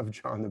of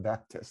John the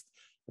Baptist.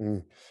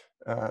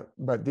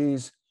 But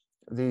these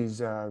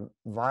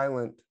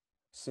violent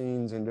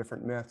scenes in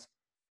different myths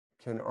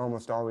can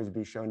almost always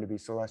be shown to be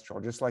celestial,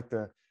 just like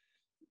the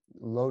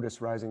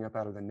lotus rising up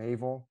out of the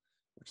navel,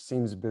 which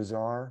seems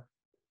bizarre,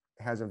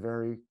 has a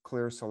very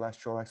clear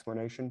celestial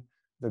explanation.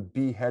 The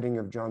beheading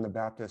of John the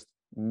Baptist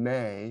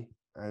may,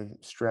 I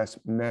stress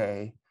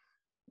may,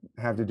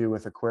 have to do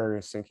with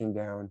Aquarius sinking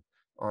down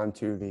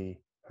onto the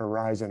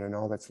horizon, and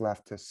all that's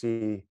left to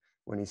see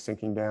when he's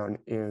sinking down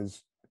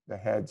is the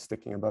head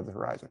sticking above the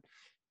horizon.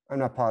 I'm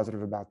not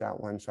positive about that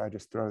one, so I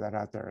just throw that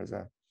out there as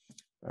a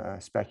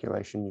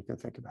speculation you can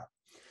think about.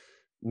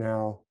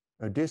 Now,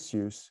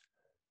 Odysseus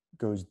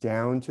goes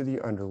down to the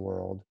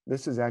underworld.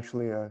 This is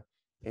actually an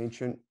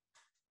ancient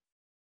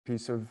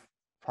piece of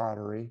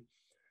pottery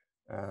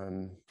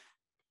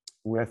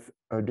with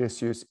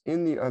Odysseus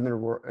in the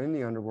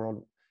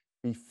underworld.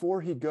 Before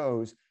he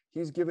goes,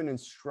 he's given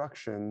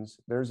instructions.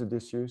 There's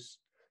Odysseus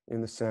in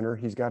the center.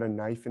 He's got a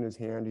knife in his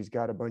hand. He's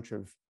got a bunch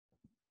of,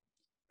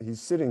 he's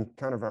sitting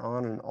kind of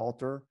on an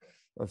altar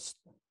of,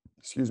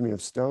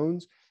 of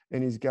stones,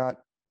 and he's got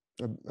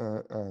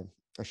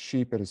a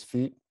sheep at his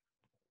feet.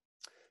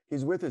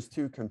 He's with his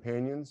two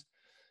companions,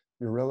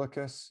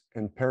 Eurylochus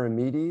and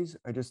Paramedes.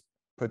 I just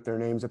put their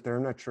names up there.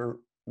 I'm not sure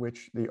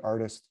which the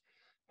artist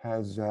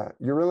has.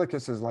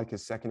 Eurylochus is like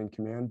his second in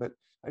command, but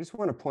I just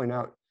want to point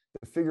out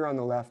the figure on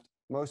the left.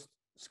 Most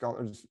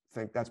scholars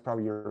think that's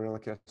probably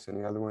Eurylochus, and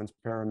the other one's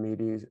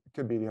Paramedes. It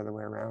could be the other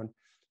way around.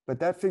 But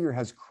that figure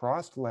has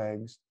crossed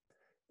legs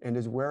and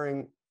is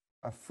wearing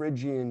a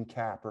Phrygian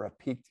cap or a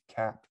peaked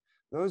cap.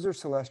 Those are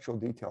celestial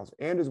details,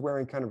 and is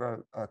wearing kind of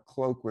a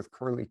cloak with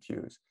curly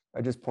cues.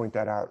 I just point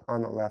that out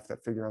on the left,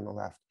 that figure on the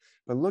left.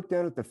 But look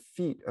down at the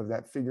feet of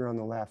that figure on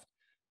the left.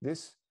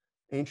 This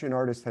ancient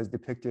artist has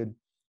depicted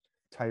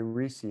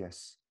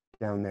Tiresias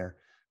down there.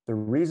 The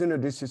reason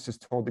Odysseus is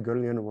told to go to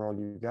the underworld,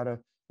 you got to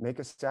make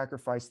a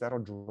sacrifice that'll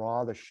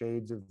draw the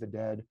shades of the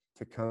dead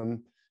to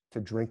come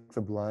to drink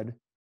the blood,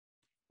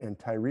 and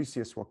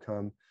Tiresias will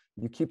come.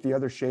 You keep the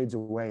other shades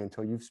away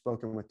until you've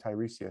spoken with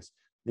Tiresias.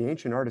 The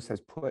ancient artist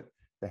has put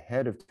the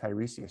head of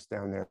Tiresias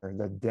down there.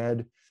 The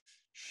dead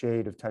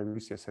shade of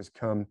Tiresias has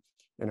come,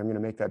 and I'm going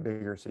to make that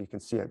bigger so you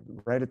can see it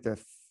right at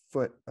the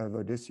foot of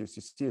Odysseus.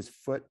 You see his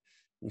foot,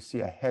 you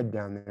see a head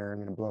down there. I'm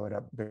going to blow it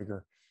up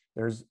bigger.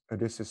 There's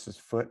Odysseus's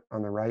foot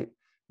on the right.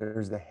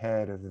 There's the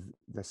head of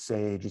the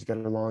sage. He's got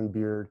a long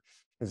beard.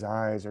 His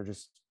eyes are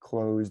just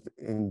closed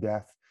in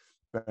death,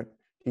 but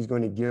he's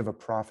going to give a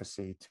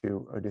prophecy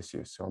to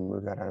Odysseus. So I'll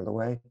move that out of the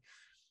way.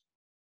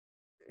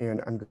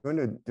 And I'm going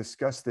to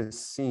discuss this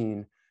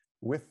scene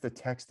with the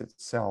text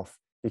itself,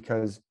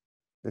 because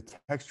the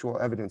textual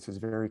evidence is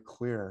very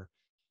clear,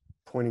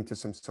 pointing to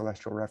some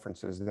celestial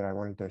references that I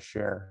wanted to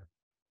share.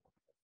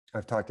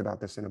 I've talked about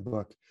this in a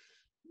book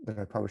that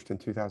I published in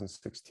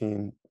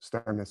 2016,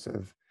 Star Myths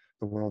of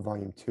the World,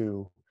 Volume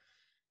 2.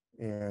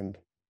 And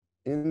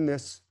in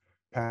this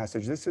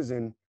passage, this is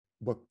in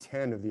book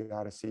 10 of the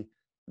Odyssey.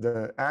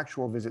 The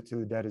actual visit to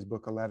the dead is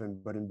book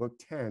 11, but in book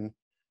 10,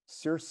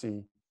 Circe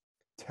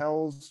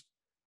tells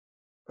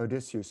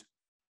Odysseus,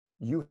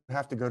 you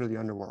have to go to the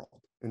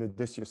underworld. And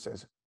Odysseus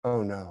says,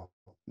 oh no,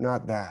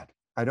 not that.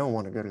 I don't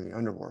want to go to the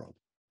underworld,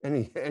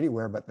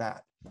 anywhere but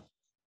that.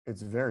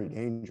 It's very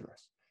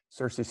dangerous.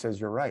 Circe says,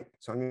 you're right.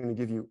 So I'm going to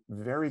give you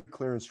very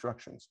clear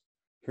instructions.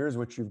 Here's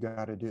what you've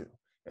got to do.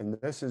 And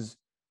this is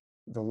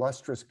the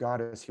lustrous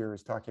goddess here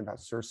is talking about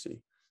Circe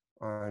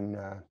on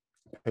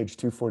page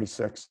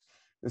 246.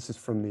 This is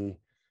from the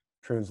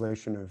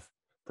translation of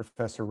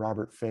Professor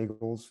Robert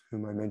Fagles,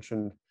 whom I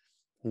mentioned.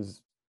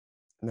 He's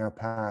now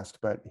passed,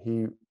 but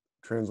he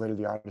translated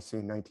the Odyssey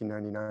in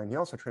 1999. He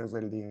also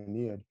translated the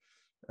Aeneid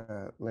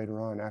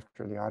later on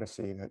after the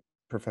Odyssey that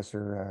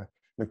Professor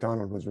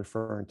MacDonald was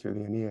referring to,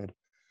 the Aeneid.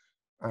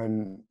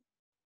 I'm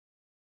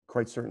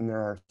quite certain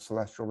there are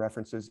celestial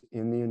references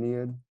in the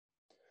Aeneid.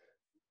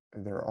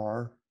 There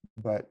are,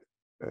 but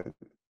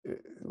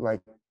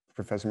like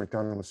Professor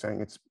MacDonald was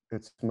saying,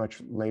 it's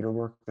much later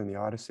work than the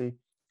Odyssey.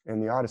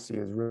 And the Odyssey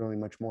is really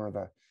much more of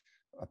a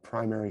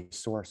primary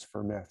source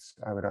for myths,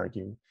 I would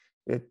argue.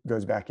 It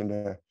goes back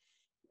into,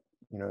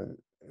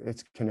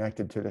 it's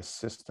connected to the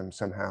system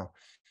somehow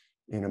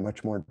in a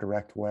much more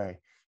direct way.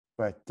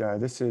 But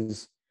this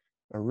is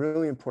a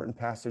really important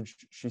passage.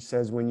 She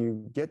says, when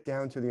you get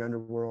down to the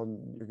underworld,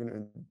 you're going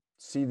to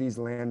see these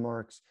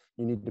landmarks.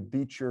 You need to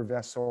beach your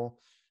vessel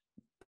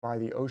by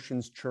the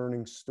ocean's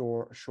churning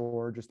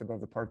shore just above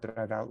the part that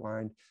I've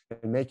outlined,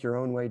 and make your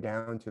own way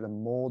down to the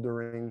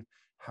moldering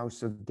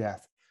house of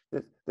death.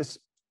 This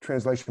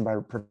translation by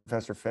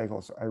Professor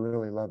Fagles, I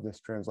really love this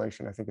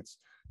translation. I think it's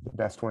the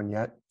best one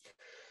yet.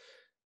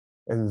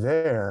 And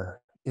there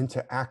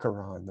into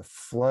Acheron, the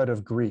flood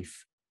of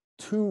grief,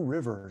 two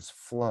rivers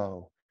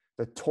flow,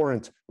 the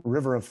torrent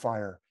river of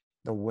fire,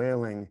 the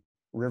wailing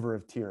river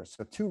of tears.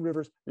 So two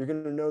rivers, you're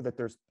going to know that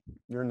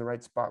you're in the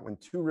right spot when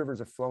two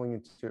rivers are flowing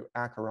into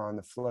Acheron,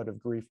 the flood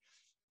of grief,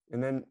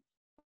 and then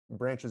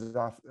branches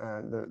off,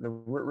 the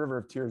river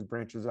of tears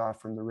branches off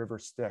from the river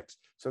Styx.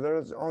 So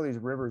there's all these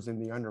rivers in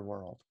the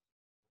underworld.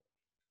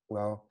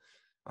 Well,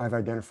 I've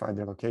identified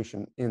their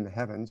location in the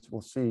heavens.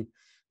 We'll see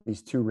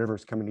these two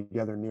rivers coming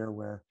together near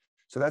where.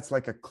 So that's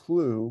like a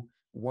clue,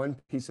 one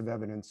piece of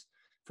evidence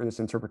for this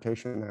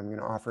interpretation that I'm going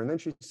to offer. And then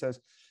she says,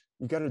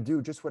 you got to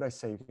do just what I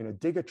say. You're going to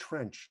dig a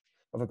trench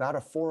of about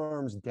a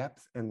forearm's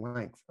depth and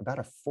length, about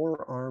a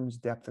forearm's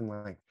depth and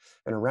length.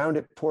 And around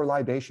it, pour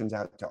libations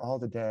out to all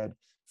the dead,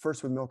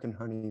 first with milk and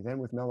honey, then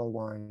with mellow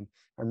wine.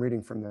 I'm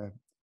reading from the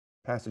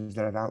passage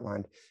that I've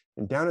outlined.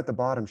 And down at the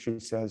bottom, she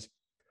says,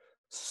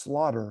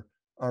 slaughter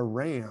a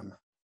ram,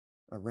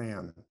 a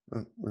ram.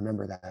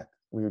 Remember that.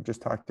 We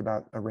just talked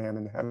about a ram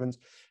in the heavens,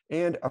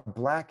 and a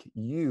black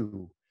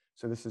ewe.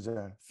 So this is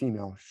a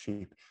female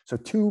sheep. So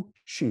two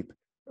sheep,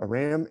 a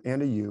ram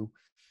and a ewe.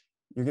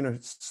 You're going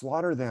to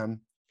slaughter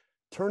them,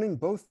 turning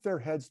both their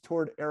heads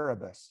toward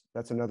Erebus.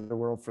 That's another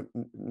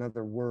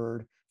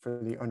word for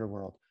the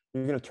underworld.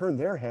 You're going to turn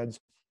their heads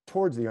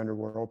towards the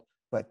underworld,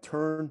 but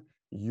turn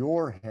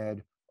your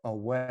head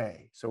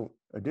away. So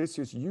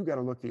Odysseus, you got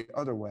to look the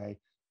other way.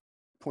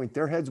 Point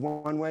their heads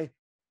one way,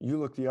 you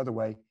look the other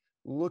way,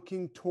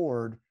 looking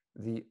toward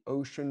the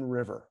ocean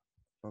river.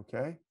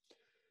 Okay?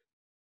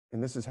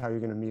 And this is how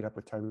you're going to meet up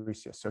with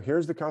Tiresias. So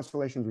here's the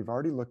constellations we've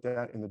already looked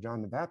at in the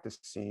John the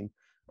Baptist scene.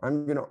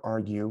 I'm going to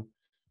argue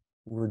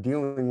we're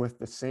dealing with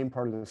the same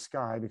part of the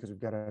sky because we've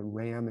got a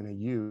ram and a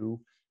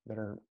ewe that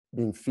are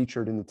being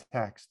featured in the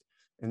text.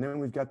 And then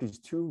we've got these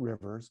two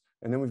rivers,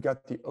 and then we've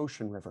got the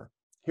ocean river.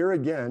 Here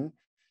again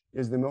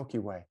is the Milky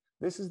Way.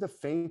 This is the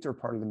fainter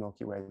part of the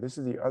Milky Way. This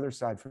is the other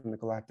side from the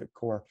galactic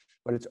core,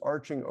 but it's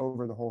arching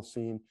over the whole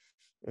scene.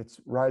 It's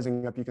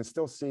rising up. You can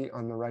still see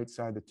on the right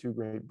side the two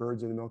great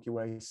birds of the Milky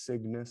Way,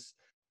 Cygnus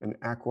and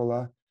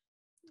Aquila,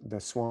 the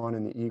swan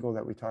and the eagle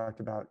that we talked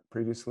about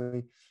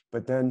previously.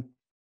 But then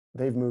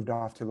they've moved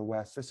off to the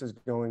west. This is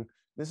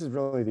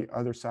really the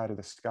other side of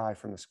the sky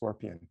from the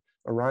Scorpion.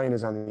 Orion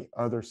is on the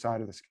other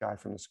side of the sky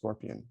from the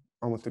Scorpion,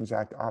 almost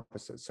exact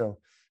opposite. So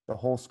the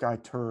whole sky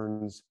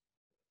turns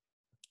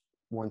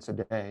once a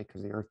day,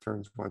 because the Earth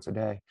turns once a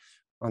day.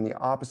 On the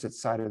opposite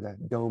side of the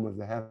dome of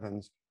the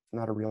heavens,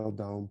 not a real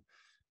dome,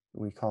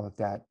 we call it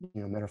that,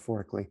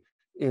 metaphorically,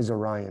 is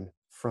Orion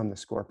from the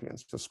Scorpion.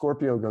 So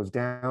Scorpio goes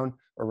down,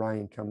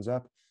 Orion comes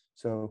up.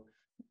 So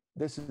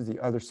this is the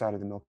other side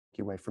of the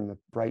Milky Way from the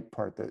bright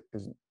part that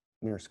is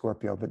near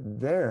Scorpio. But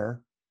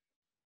there,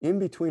 in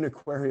between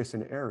Aquarius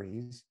and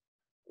Aries,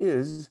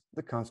 is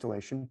the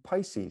constellation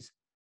Pisces.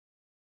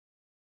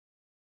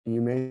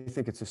 You may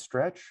think it's a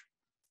stretch.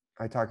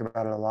 I talk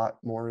about it a lot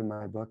more in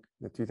my book,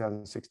 the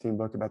 2016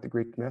 book about the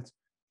Greek myths.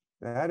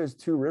 That is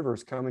two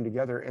rivers coming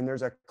together, and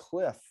there's a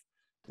cliff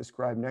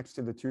described next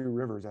to the two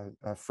rivers,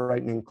 a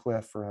frightening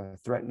cliff or a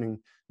threatening,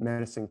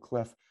 menacing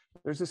cliff.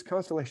 There's this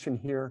constellation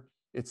here.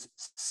 It's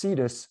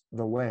Cetus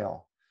the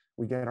whale.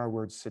 We get our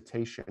word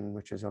cetacean,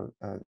 which is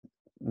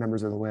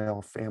members of the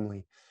whale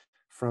family,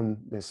 from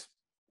this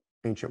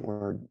ancient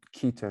word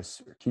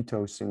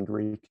ketos in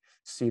Greek,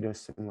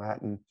 cetus in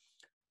Latin.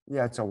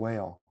 Yeah, it's a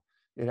whale.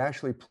 It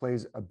actually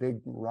plays a big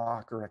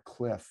rock or a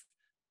cliff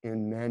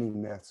in many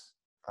myths.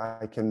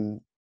 I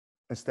can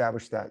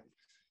establish that.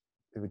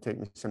 It would take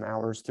me some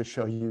hours to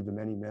show you the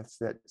many myths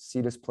that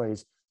Cetus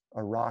plays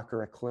a rock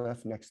or a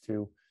cliff next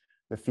to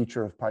the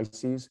feature of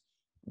Pisces,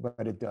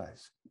 but it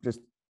does. Just,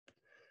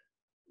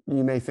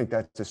 you may think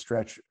that's a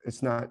stretch.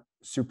 It's not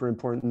super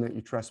important that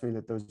you trust me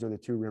that those are the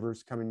two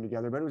rivers coming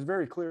together, but it was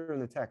very clear in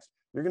the text.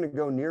 You're going to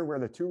go near where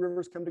the two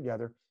rivers come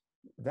together.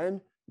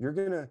 Then you're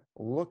going to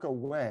look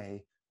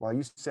away while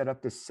you set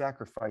up this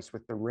sacrifice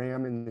with the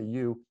ram and the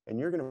ewe, and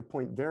you're going to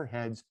point their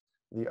heads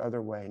the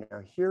other way. Now,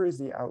 here is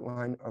the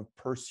outline of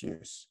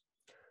Perseus.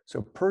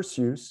 So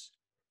Perseus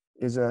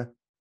is a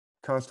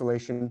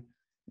constellation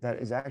that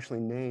is actually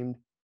named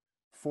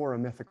for a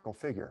mythical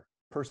figure,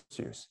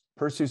 Perseus.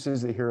 Perseus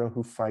is the hero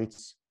who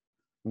fights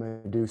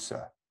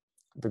Medusa,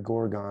 the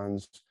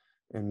Gorgons,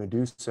 and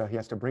Medusa. He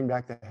has to bring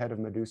back the head of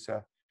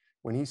Medusa.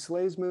 When he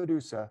slays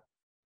Medusa,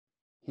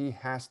 he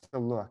has to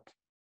look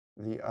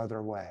the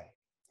other way.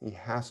 He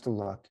has to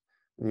look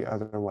the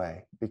other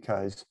way,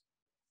 because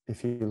if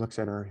he looks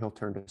at her, he'll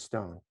turn to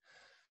stone.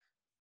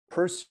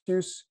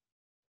 Perseus,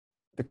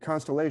 the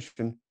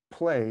constellation,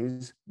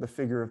 plays the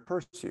figure of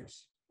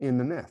Perseus in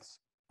the myths,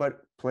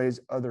 but plays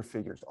other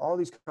figures. All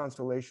these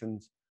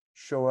constellations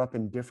show up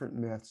in different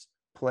myths,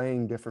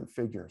 playing different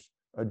figures.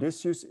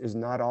 Odysseus is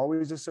not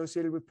always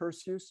associated with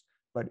Perseus,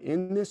 but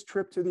in this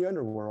trip to the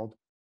underworld,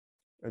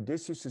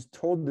 Odysseus is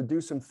told to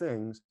do some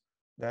things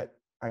that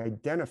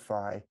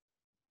identify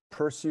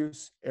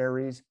Perseus,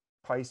 Aries,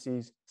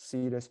 Pisces,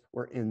 Cetus.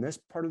 We're in this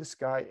part of the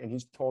sky, and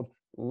he's told,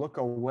 look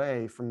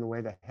away from the way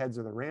the heads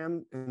of the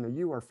ram and the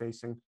ewe are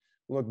facing,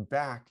 look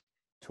back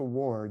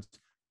towards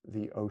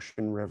the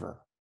ocean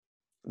river.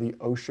 The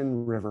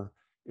ocean river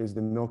is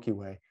the Milky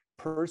Way.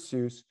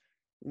 Perseus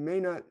may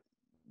not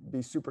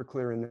be super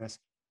clear in this.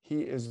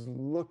 He is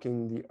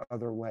looking the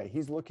other way.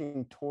 He's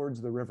looking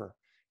towards the river.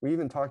 We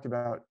even talked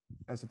about,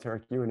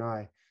 Esoteric, you and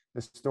I,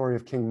 the story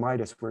of King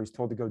Midas, where he's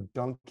told to go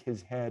dunk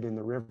his head in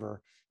the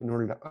river in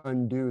order to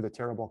undo the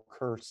terrible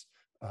curse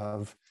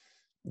of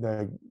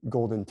the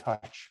golden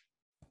touch.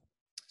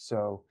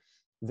 So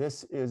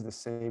this is the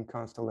same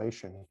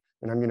constellation,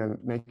 and I'm going to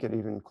make it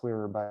even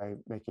clearer by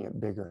making it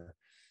bigger.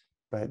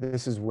 But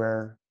this is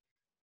where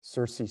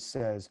Circe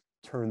says,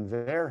 turn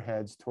their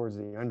heads towards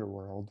the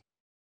underworld,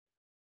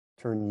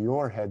 turn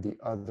your head the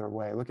other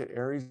way. Look at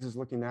Aries is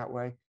looking that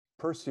way.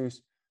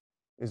 Perseus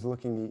is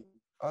looking the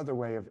other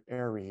way of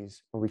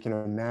Aries, or we can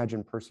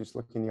imagine Perseus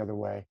looking the other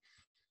way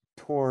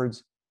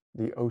towards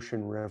the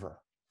ocean river,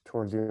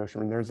 towards the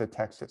ocean. And there's the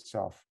text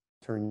itself.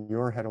 Turn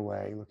your head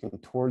away, looking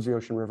towards the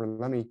ocean river.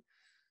 Let me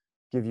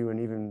give you an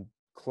even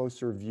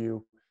closer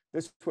view.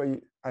 This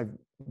way, I've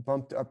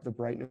bumped up the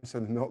brightness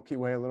of the Milky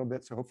Way a little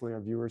bit, so hopefully our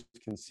viewers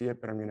can see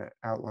it, but I'm going to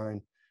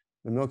outline.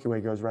 The Milky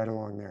Way goes right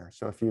along there.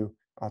 So if you,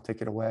 I'll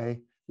take it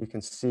away, you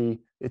can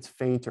see it's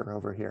fainter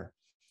over here.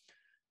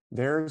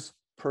 There's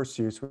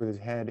Perseus with his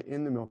head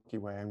in the Milky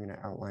Way. I'm going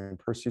to outline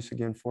Perseus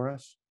again for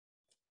us.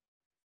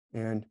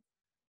 And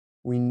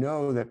we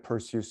know that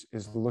Perseus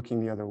is looking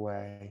the other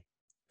way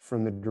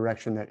from the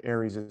direction that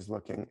Aries is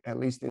looking, at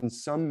least in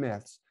some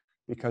myths,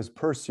 because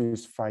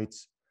Perseus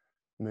fights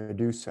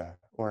Medusa,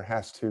 or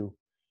has to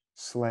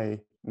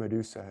slay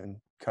Medusa and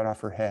cut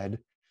off her head.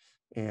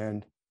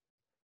 And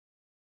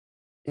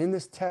in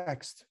this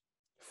text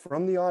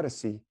from the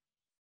Odyssey,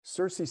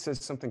 Circe says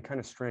something kind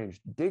of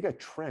strange. Dig a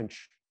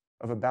trench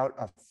of about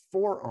a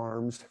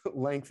forearm's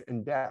length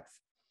and depth.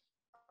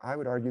 I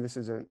would argue this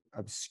is an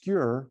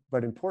obscure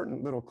but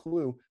important little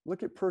clue.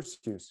 Look at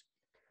Perseus.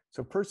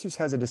 So Perseus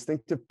has a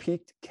distinctive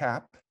peaked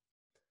cap.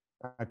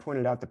 I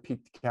pointed out the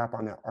peaked cap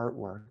on the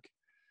artwork.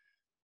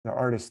 The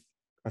artist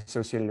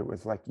associated it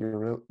with like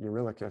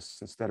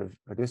Eurylochus instead of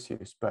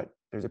Odysseus, but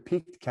there's a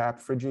peaked cap,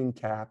 Phrygian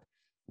cap.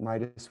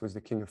 Midas was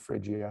the king of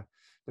Phrygia.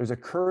 There's a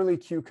curly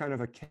Q kind of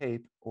a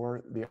cape,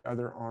 or the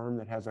other arm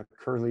that has a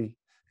curly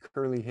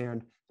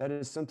hand. That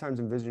is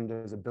sometimes envisioned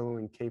as a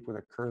billowing cape with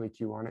a curly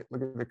Q on it.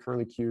 Look at the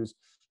curly Qs.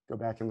 Go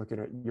back and look at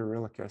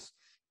Eurylochus.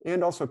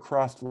 And also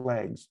crossed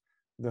legs.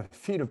 The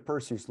feet of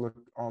Perseus look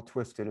all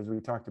twisted, as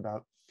we talked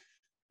about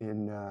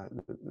in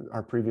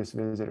our previous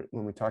visit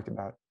when we talked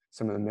about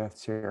some of the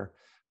myths here.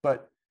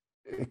 But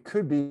it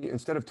could be,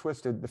 instead of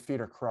twisted, the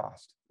feet are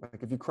crossed.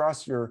 Like if you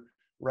cross your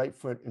right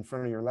foot in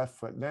front of your left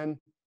foot, then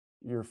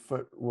your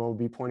foot will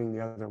be pointing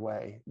the other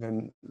way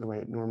than the way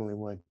it normally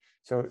would.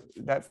 So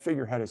that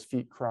figure had his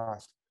feet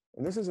crossed.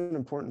 And this is an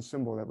important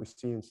symbol that we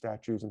see in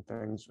statues and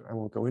things. I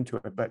won't go into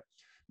it, but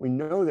we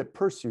know that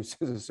Perseus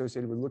is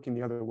associated with looking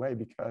the other way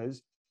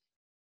because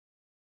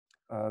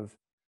of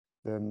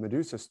the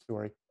Medusa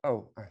story.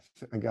 Oh,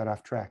 I got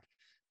off track.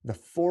 The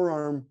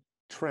forearm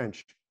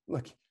trench.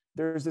 Look,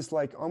 there's this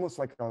like almost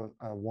like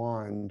a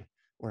wand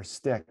or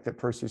stick that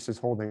Perseus is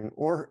holding,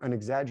 or an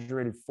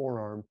exaggerated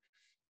forearm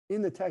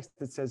in the text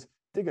that says,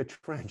 dig a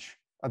trench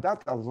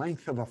about the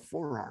length of a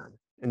forearm.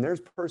 And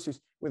there's Perseus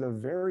with a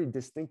very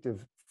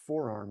distinctive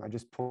forearm. I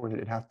just pointed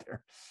it out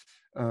there.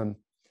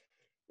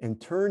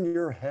 And turn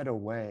your head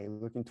away,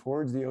 looking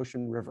towards the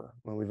ocean river.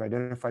 Well, we've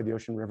identified the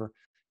ocean river.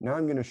 Now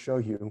I'm going to show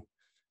you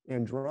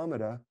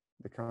Andromeda,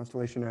 the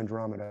constellation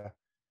Andromeda,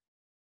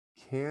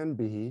 can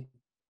be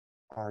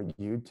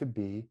argued to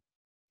be,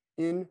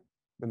 in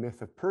the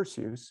myth of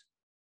Perseus,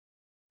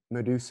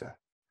 Medusa.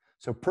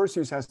 So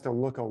Perseus has to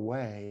look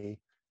away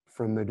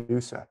from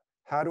Medusa.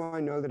 How do I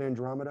know that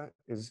Andromeda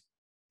is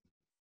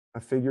a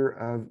figure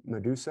of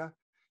Medusa?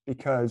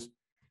 Because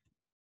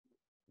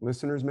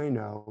listeners may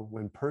know,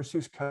 when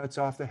Perseus cuts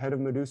off the head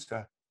of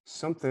Medusa,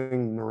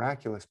 something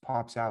miraculous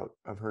pops out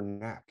of her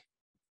neck.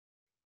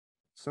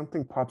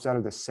 Something pops out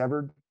of the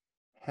severed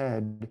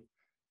head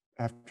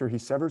after he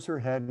severs her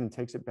head and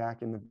takes it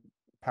back in the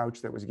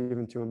pouch that was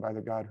given to him by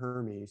the god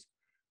Hermes.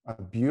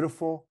 A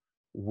beautiful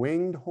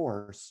winged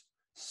horse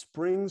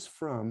springs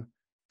from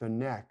the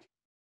neck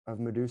of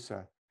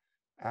Medusa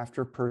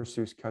after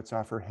Perseus cuts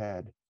off her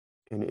head,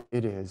 and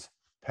it is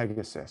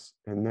Pegasus.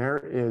 And there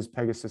is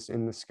Pegasus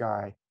in the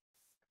sky,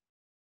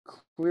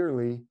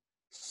 clearly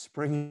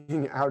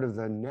springing out of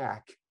the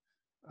neck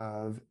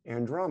of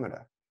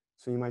Andromeda.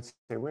 So you might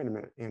say, wait a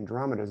minute,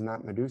 Andromeda is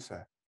not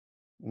Medusa.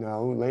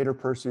 No, later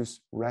Perseus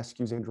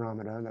rescues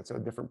Andromeda. That's a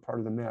different part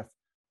of the myth.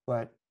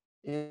 But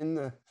in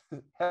the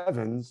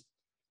heavens,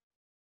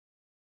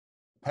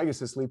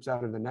 Pegasus leaps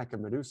out of the neck of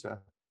Medusa.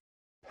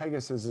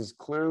 Pegasus is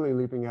clearly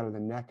leaping out of the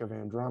neck of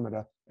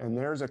Andromeda. And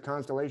there's a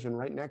constellation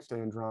right next to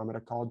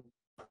Andromeda called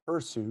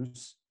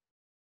Perseus.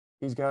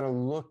 He's got to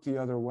look the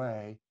other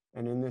way.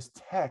 And in this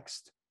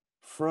text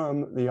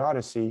from the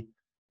Odyssey,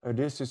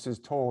 Odysseus is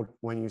told,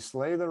 when you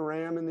slay the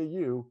ram and the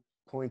ewe,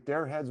 point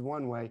their heads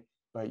one way,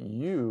 but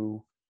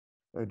you,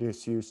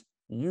 Odysseus,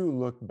 you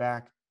look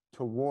back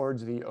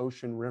towards the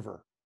ocean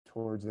river,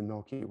 towards the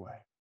Milky Way.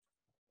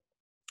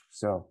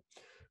 So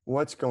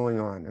what's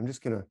going on? I'm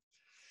just going to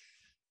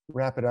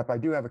wrap it up. I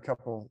do have a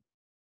couple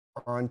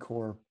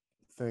encore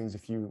things.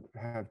 If you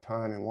have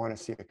time and want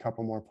to see a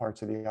couple more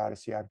parts of the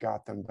Odyssey, I've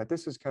got them. But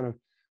this is kind of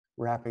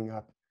wrapping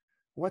up.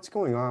 What's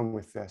going on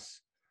with this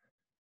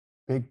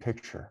big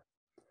picture?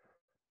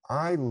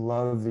 I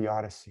love the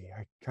Odyssey.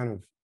 I kind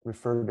of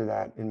referred to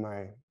that in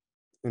my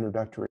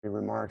introductory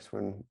remarks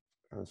when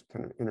I was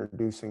kind of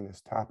introducing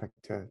this topic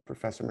to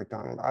Professor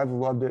McDonald. I've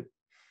loved it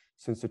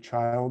since a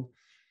child.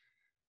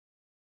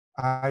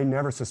 I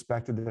never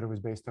suspected that it was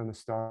based on the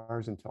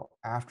stars until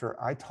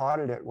after I taught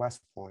it at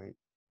West Point,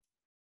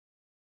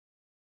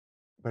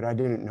 but I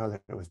didn't know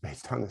that it was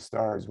based on the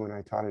stars when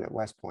I taught it at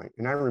West Point.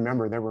 And I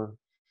remember there were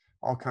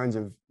all kinds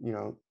of,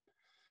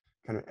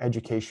 kind of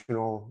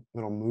educational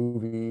little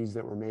movies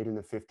that were made in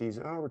the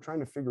 50s. Oh, we're trying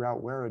to figure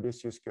out where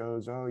Odysseus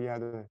goes. Oh yeah,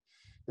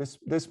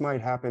 this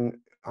might happen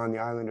on the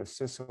island of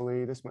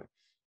Sicily. This might,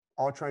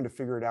 all trying to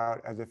figure it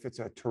out as if it's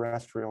a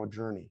terrestrial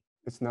journey.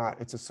 It's not,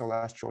 it's a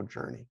celestial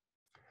journey.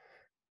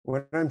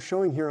 What I'm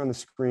showing here on the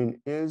screen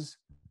is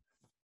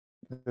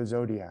the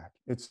zodiac.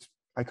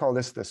 I call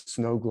this the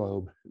snow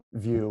globe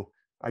view.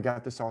 I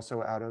got this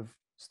also out of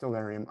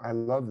Stellarium. I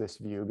love this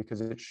view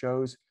because it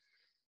shows,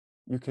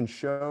 you can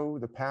show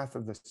the path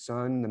of the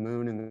sun, the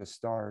moon, and the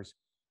stars.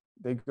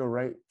 They go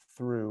right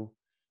through,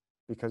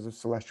 because of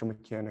celestial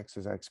mechanics,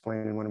 as I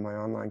explained in one of my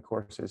online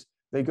courses,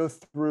 they go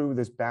through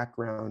this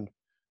background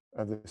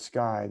of the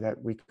sky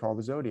that we call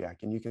the zodiac.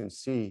 And you can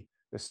see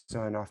the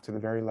sun off to the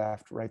very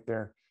left right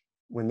there.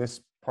 When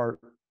this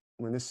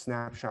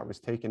snapshot was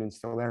taken in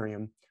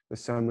Stellarium, the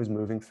sun was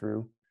moving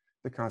through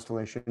the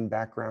constellation,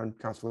 background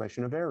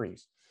constellation of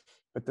Aries.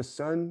 But the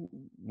sun,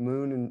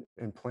 moon,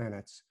 and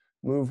planets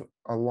move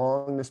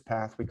along this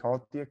path. We call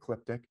it the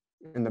ecliptic.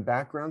 And the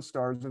background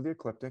stars of the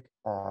ecliptic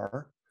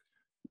are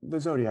the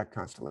zodiac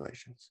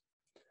constellations.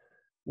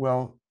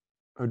 Well,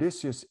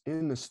 Odysseus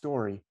in the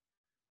story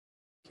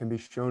can be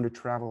shown to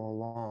travel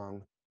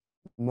along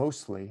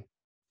mostly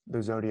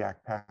the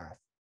zodiac path.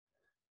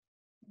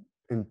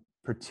 In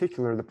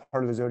particular, the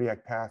part of the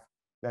zodiac path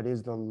that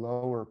is the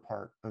lower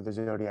part of the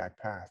zodiac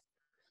path.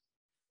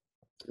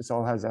 This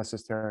all has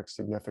esoteric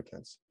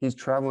significance. He's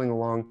traveling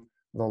along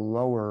the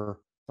lower,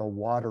 the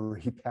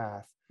watery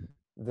path.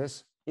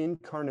 This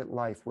incarnate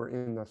life, we're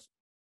in the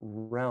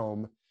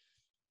realm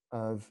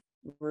of,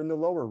 we're in the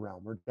lower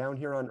realm. We're down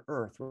here on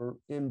Earth. We're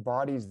in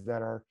bodies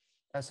that are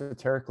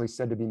esoterically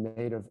said to be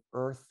made of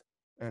earth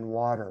and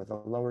water, the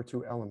lower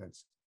two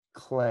elements.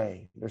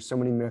 Clay. There's so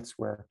many myths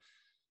where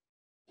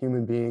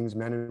human beings,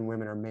 men and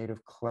women, are made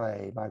of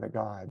clay by the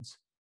gods,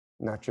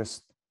 not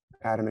just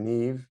Adam and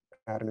Eve.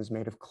 Adam is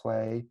made of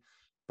clay,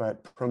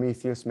 but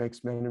Prometheus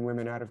makes men and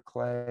women out of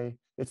clay.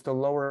 It's the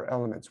lower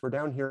elements. We're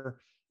down here,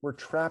 we're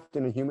trapped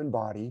in a human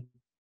body,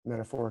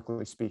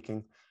 metaphorically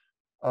speaking,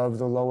 of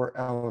the lower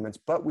elements,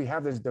 but we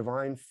have this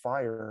divine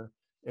fire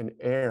and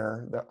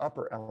air, the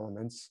upper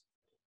elements,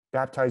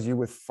 baptize you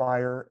with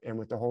fire and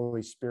with the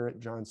Holy Spirit,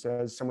 John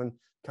says. Someone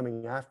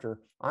coming after,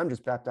 I'm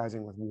just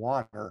baptizing with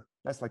water.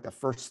 That's like the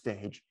first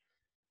stage.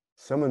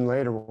 Someone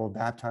later will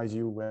baptize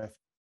you with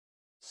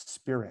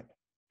spirit,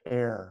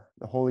 air,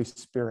 the Holy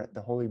Spirit,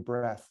 the holy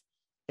breath,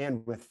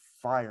 and with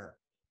fire,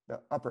 the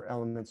upper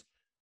elements,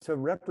 to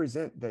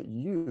represent that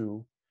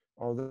you,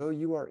 although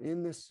you are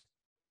in this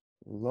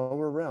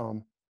lower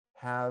realm,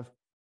 have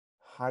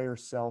higher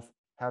self,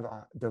 have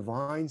a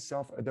divine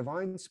self, a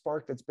divine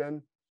spark that's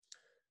been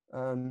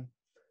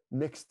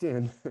mixed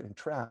in and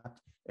trapped,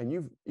 and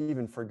you've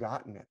even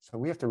forgotten it. So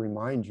we have to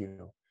remind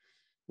you,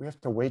 we have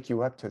to wake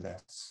you up to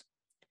this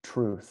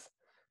truth.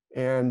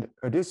 And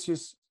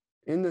Odysseus,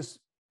 in this,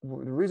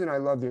 the reason I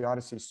love the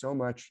Odyssey so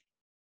much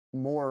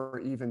more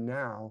even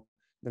now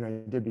than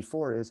I did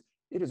before is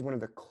it is one of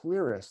the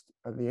clearest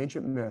of the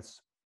ancient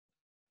myths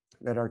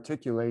that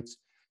articulates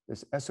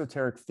this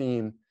esoteric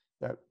theme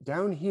that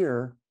down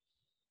here,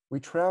 we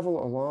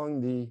travel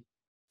along the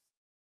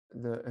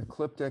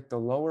ecliptic, the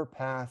lower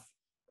path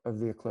of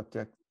the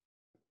ecliptic,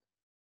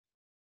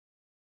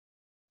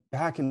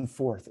 back and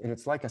forth, and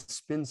it's like a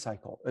spin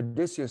cycle.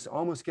 Odysseus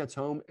almost gets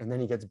home, and then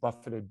he gets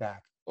buffeted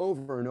back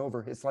over and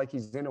over. It's like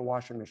he's in a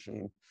washing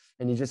machine,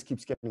 and he just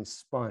keeps getting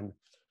spun.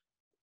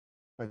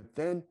 But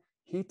then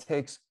he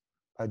takes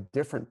a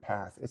different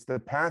path. It's the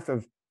path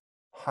of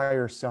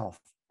higher self,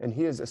 and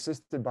he is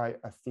assisted by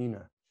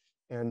Athena.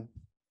 And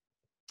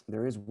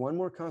there is one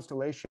more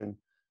constellation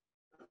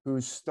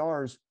whose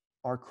stars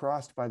are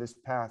crossed by this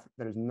path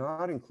that is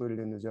not included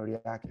in the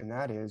zodiac, and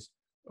that is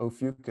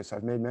Ophiuchus.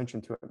 I've made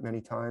mention to it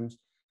many times.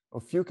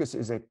 Ophiuchus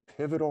is a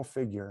pivotal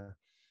figure.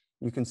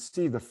 You can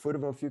see the foot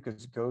of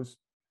Ophiuchus goes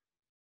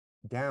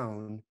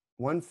down.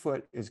 One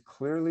foot is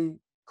clearly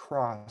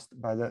crossed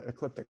by the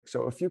ecliptic.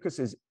 So Ophiuchus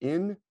is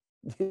in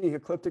the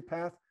ecliptic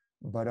path,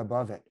 but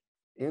above it.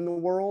 In the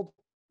world,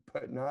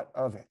 but not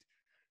of it.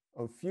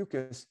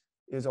 Ophiuchus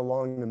is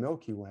along the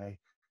Milky Way,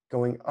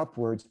 going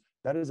upwards.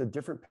 That is a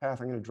different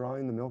path. I'm going to draw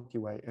in the Milky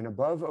Way. And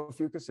above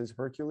Ophiuchus is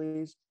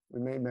Hercules. We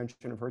made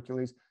mention of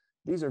Hercules.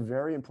 These are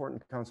very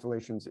important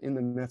constellations in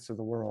the myths of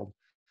the world.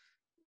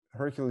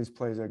 Hercules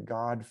plays a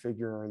god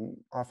figure, and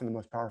often the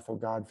most powerful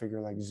god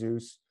figure, like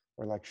Zeus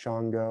or like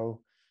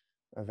Shango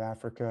of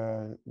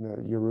Africa,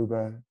 the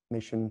Yoruba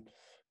nation.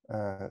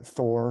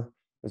 Thor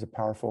is a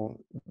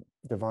powerful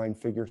divine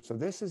figure. So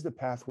this is the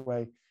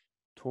pathway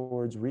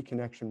towards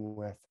reconnection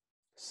with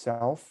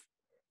self.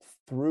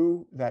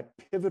 Through that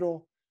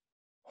pivotal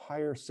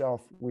higher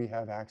self, we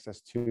have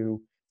access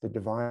to the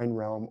divine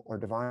realm or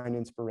divine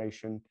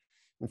inspiration.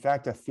 In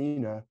fact,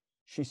 Athena,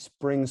 she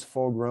springs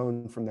full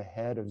grown from the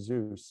head of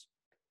Zeus,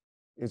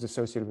 is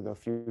associated with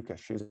Ophiuchus.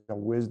 She's a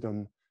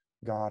wisdom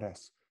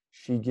goddess.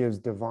 She gives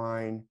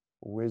divine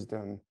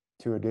wisdom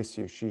to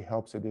Odysseus. She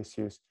helps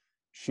Odysseus.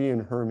 She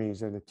and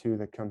Hermes are the two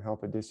that come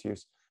help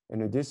Odysseus.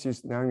 And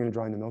Odysseus, now I'm going to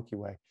draw in the Milky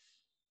Way.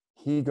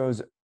 He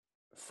goes,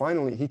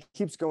 finally, he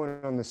keeps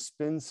going on the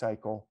spin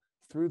cycle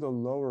through the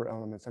lower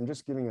elements. I'm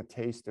just giving a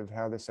taste of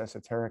how this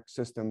esoteric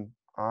system,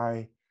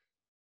 I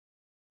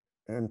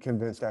am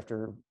convinced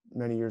after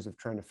many years of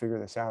trying to figure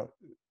this out,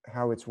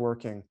 how it's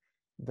working.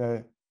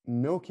 The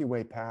Milky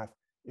Way path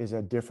is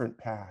a different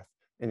path,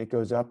 and it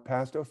goes up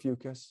past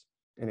Ophiuchus,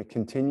 and it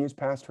continues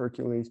past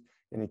Hercules,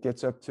 and it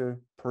gets up to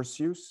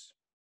Perseus,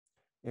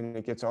 and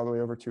it gets all the way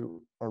over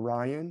to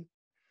Orion.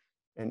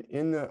 And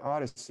in the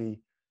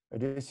Odyssey,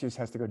 Odysseus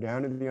has to go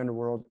down to the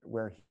underworld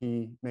where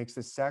he makes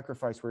this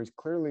sacrifice where he's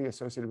clearly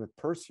associated with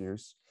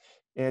Perseus,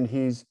 and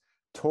he's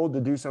told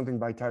to do something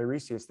by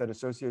Tiresias that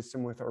associates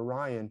him with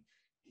Orion.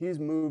 He's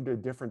moved a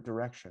different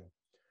direction.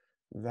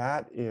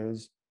 That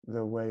is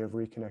the way of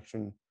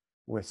reconnection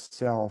with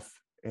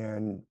self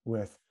and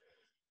with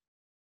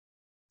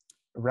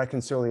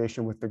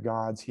reconciliation with the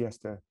gods. He has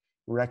to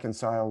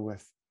reconcile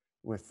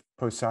with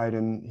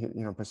Poseidon.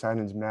 You know,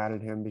 Poseidon's mad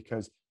at him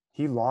because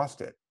he lost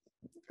it.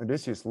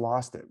 Odysseus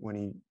lost it when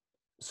he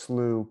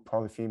slew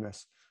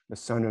Polyphemus, the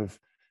son of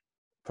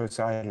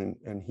Poseidon,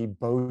 and he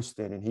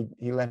boasted, and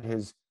he let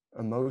his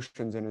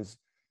emotions and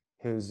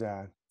his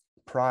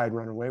pride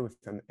run away with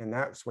him, and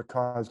that's what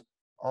caused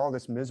all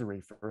this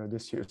misery for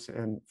Odysseus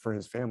and for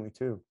his family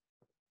too.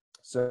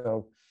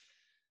 So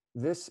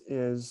this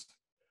is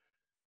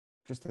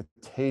just a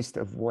taste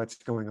of what's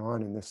going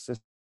on in this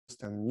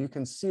system. You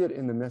can see it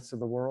in the myths of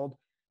the world.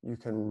 You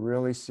can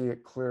really see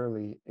it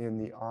clearly in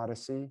the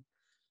Odyssey.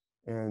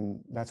 And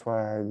that's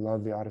why I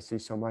love the Odyssey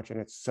so much. And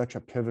it's such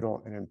a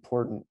pivotal and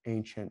important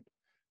ancient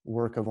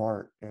work of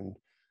art and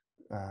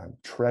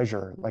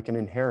treasure, like an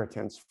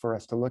inheritance for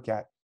us to look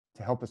at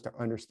to help us to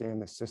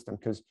understand the system.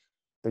 Because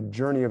the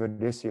journey of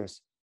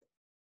Odysseus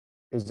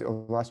is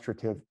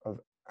illustrative of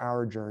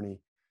our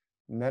journey,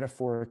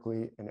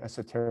 metaphorically and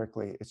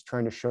esoterically. It's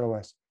trying to show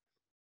us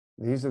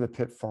these are the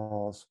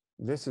pitfalls.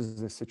 This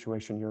is the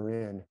situation you're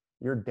in.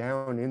 You're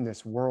down in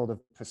this world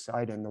of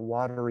Poseidon, the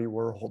watery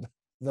world.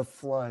 The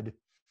flood.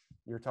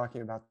 You're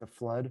talking about the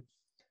flood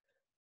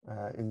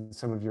in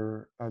some of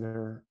your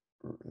other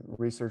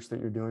research that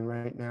you're doing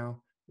right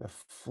now. The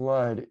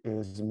flood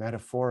is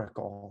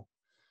metaphorical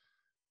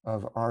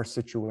of our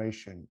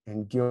situation.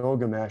 And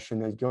Gilgamesh, in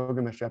the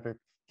Gilgamesh epic,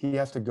 he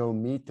has to go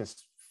meet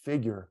this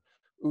figure,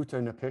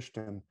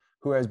 Utanapishtim,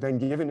 who has been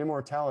given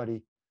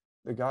immortality.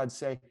 The gods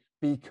say,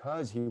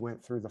 because he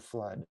went through the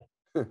flood.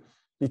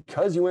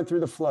 Because you went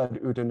through the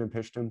flood,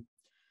 Utanapishtim,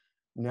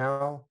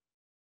 now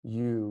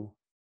you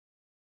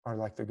are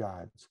like the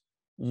gods.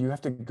 You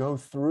have to go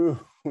through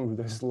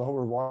this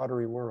lower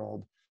watery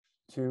world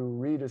to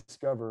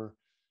rediscover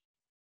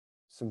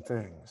some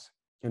things.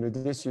 And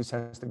Odysseus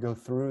has to go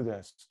through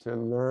this to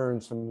learn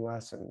some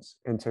lessons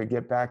and to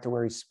get back to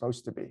where he's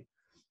supposed to be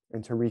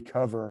and to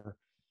recover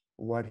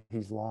what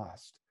he's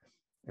lost.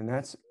 And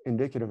that's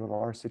indicative of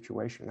our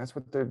situation. That's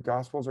what the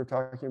Gospels are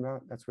talking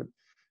about. That's what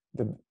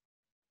the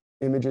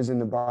images in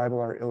the Bible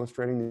are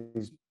illustrating,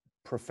 these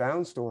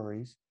profound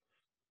stories,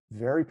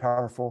 very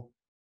powerful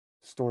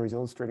stories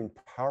illustrating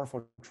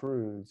powerful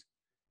truths.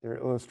 They're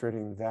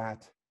illustrating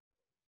that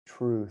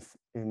truth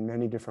in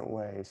many different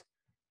ways.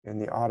 And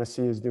the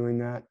Odyssey is doing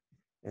that,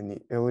 and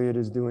the Iliad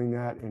is doing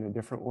that in a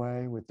different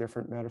way with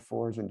different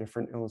metaphors and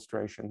different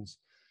illustrations.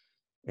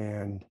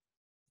 And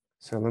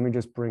so let me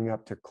just bring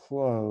up to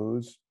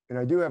close. And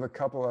I do have a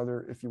couple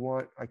other, if you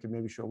want, I could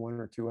maybe show one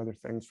or two other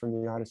things from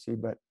the Odyssey,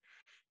 but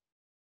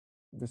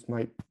this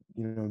might,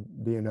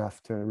 be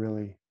enough to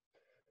really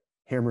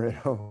hammer it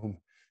home.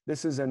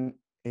 This is an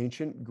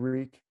ancient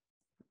Greek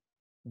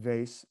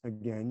vase.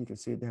 Again, you can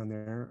see it down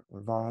there,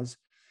 or vase.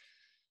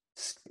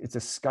 It's a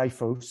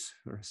skyphos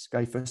or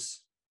skyphos,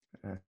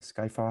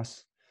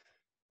 skyphos.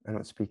 I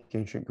don't speak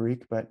ancient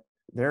Greek, but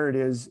there it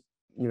is,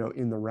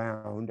 in the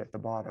round at the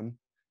bottom.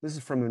 This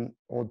is from an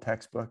old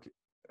textbook,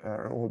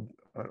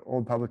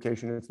 old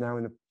publication. It's now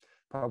in the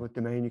public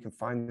domain. You can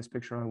find this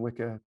picture on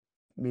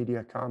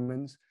Wikimedia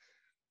Commons.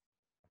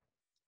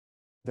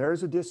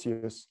 There's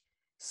Odysseus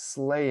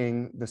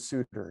slaying the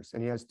suitors,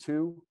 and he has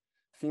two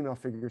female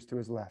figures to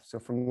his left. So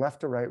from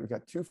left to right, we've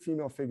got two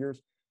female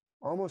figures,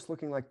 almost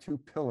looking like two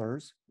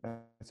pillars.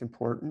 That's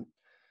important.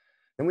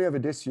 Then we have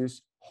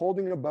Odysseus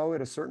holding a bow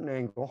at a certain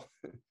angle,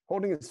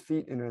 holding his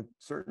feet in a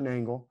certain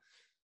angle,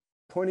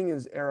 pointing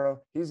his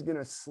arrow. He's going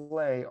to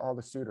slay all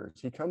the suitors.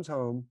 He comes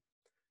home.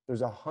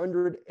 There's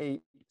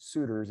 108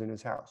 suitors in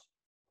his house.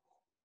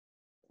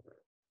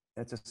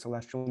 That's a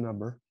celestial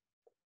number.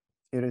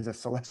 It is a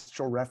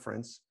celestial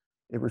reference.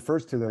 It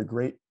refers to the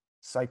great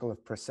cycle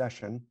of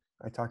precession.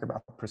 I talk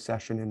about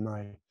precession in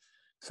my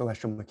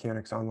Celestial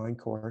Mechanics online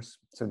course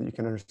so that you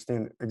can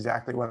understand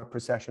exactly what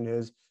precession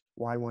is,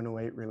 why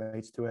 108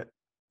 relates to it.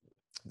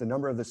 The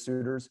number of the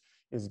suitors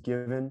is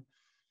given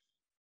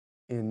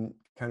in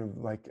kind of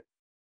like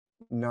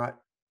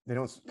they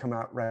don't come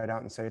out right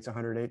out and say it's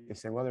 108. They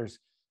say, well, there's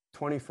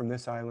 20 from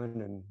this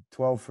island and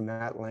 12 from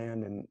that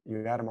land, and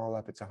you add them all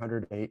up, it's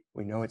 108.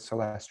 We know it's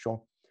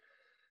celestial.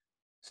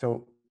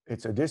 So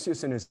it's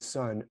Odysseus and his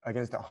son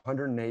against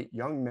 108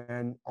 young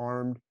men,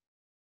 armed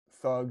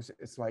thugs.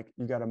 It's like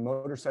you got a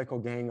motorcycle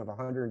gang of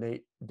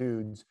 108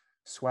 dudes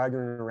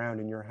swaggering around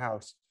in your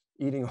house,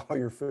 eating all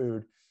your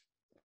food,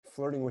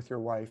 flirting with your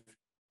wife,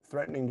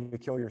 threatening to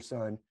kill your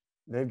son.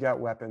 They've got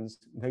weapons,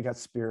 they got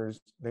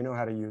spears, they know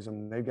how to use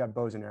them, they've got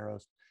bows and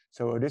arrows.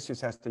 So Odysseus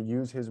has to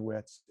use his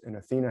wits, and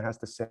Athena has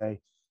to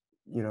say,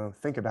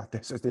 think about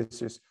this,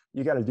 Odysseus,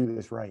 you got to do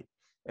this right.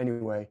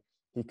 Anyway,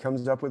 he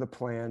comes up with a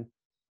plan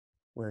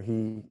where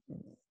he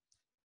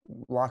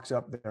locks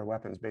up their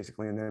weapons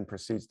basically and then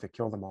proceeds to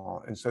kill them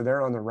all. And so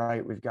there on the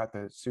right, we've got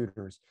the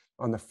suitors.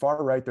 On the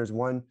far right, there's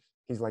one,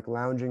 he's like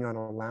lounging on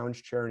a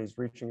lounge chair and he's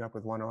reaching up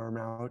with one arm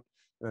out.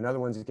 And another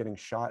one's getting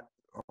shot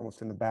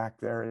almost in the back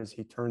there as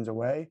he turns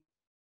away.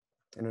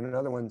 And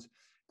another one's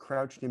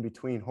crouched in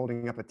between,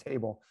 holding up a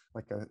table,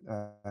 like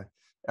a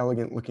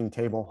elegant looking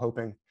table,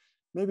 hoping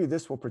maybe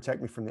this will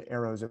protect me from the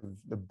arrows of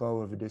the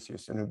bow of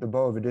Odysseus. And the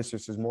bow of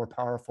Odysseus is more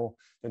powerful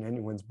than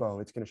anyone's bow.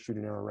 It's going to shoot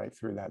an arrow right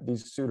through that.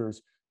 These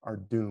suitors are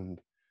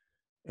doomed,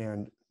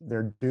 and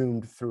they're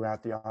doomed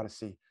throughout the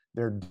Odyssey.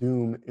 Their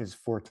doom is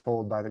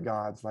foretold by the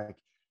gods. Like,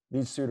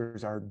 these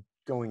suitors are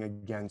going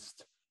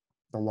against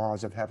the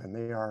laws of heaven.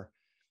 They are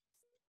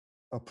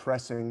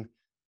oppressing.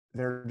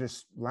 They're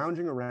just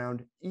lounging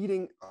around,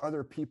 eating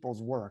other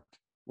people's work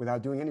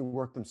without doing any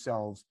work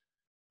themselves.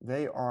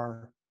 They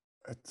are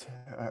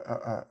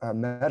a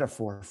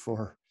metaphor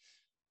for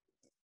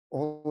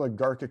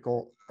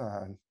oligarchical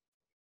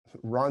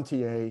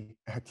rentier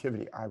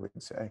activity, I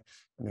would say.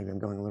 Maybe I'm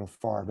going a little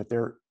far, but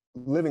they're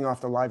living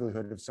off the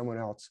livelihood of someone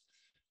else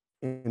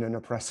in an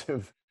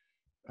oppressive,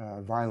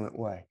 violent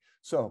way.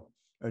 So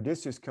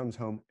Odysseus comes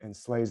home and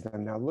slays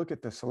them. Now look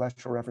at the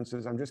celestial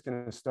references. I'm just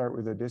going to start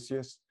with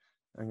Odysseus.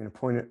 I'm going to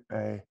point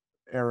an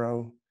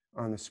arrow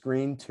on the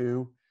screen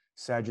to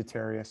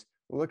Sagittarius.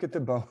 Look at the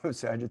bow of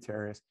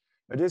Sagittarius.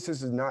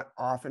 Odysseus is not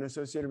often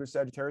associated with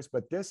Sagittarius,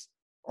 but this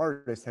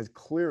artist has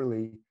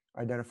clearly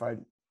identified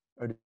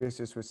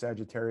Odysseus with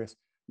Sagittarius.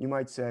 You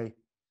might say,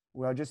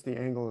 well, just the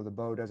angle of the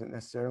bow doesn't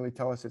necessarily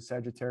tell us it's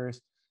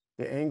Sagittarius.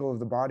 The angle of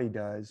the body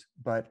does,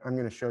 but I'm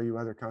going to show you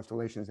other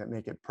constellations that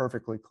make it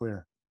perfectly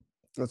clear.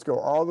 Let's go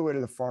all the way to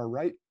the far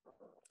right.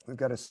 We've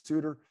got a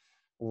suitor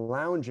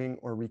lounging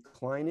or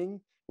reclining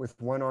with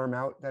one arm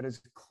out. That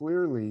is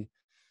clearly,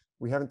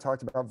 we haven't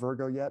talked about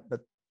Virgo yet,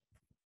 but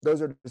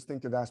those are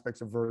distinctive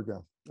aspects of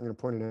Virgo. I'm going to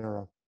point an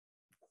arrow.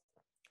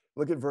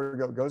 Look at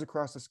Virgo, goes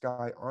across the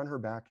sky on her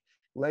back,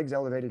 legs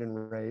elevated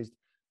and raised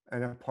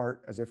and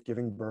apart as if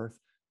giving birth,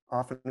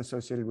 often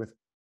associated with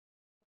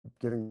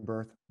giving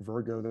birth.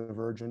 Virgo, the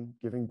virgin,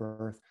 giving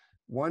birth.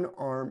 One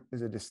arm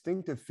is a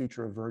distinctive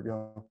feature of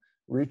Virgo,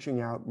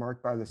 reaching out,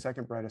 marked by the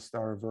second brightest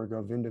star of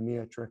Virgo.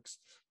 Vindimeatrix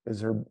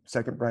is her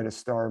second brightest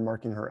star,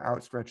 marking her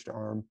outstretched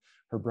arm.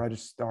 Her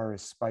brightest star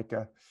is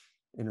Spica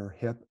in her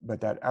hip, but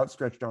that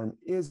outstretched arm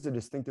is the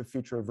distinctive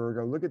feature of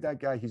Virgo. Look at that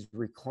guy. He's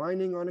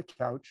reclining on a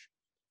couch,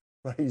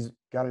 but he's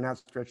got an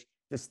outstretched,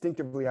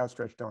 distinctively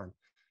outstretched arm.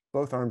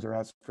 Both arms are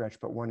outstretched,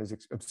 but one is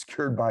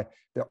obscured by,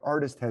 the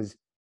artist has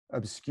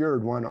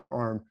obscured one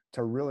arm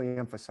to really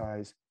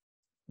emphasize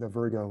the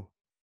Virgo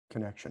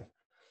connection.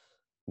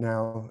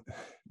 Now,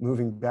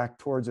 moving back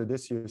towards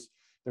Odysseus,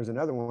 there's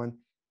another one,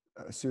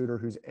 a suitor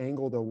who's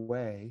angled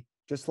away,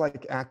 just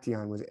like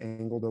Actaeon was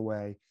angled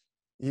away.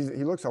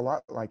 He looks a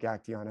lot like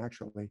Actaeon,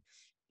 actually.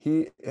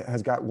 He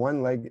has got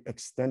one leg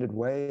extended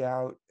way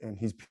out, and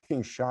he's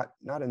being shot,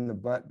 not in the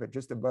butt, but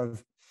just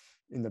above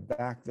in the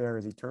back there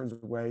as he turns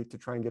away to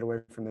try and get away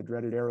from the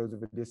dreaded arrows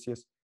of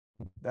Odysseus.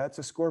 That's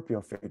a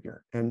Scorpio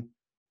figure. And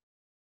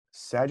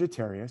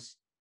Sagittarius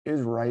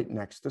is right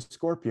next to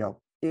Scorpio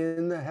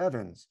in the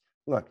heavens.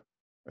 Look,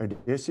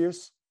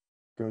 Odysseus,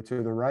 go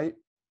to the right,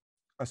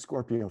 a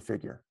Scorpio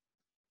figure.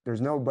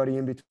 There's nobody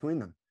in between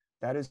them.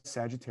 That is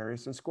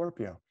Sagittarius and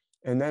Scorpio.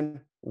 And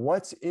then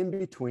what's in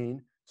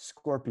between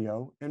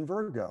Scorpio and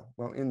Virgo?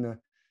 Well, in the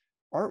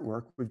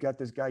artwork, we've got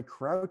this guy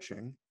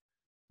crouching,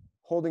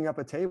 holding up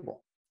a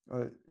table.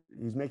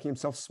 He's making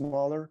himself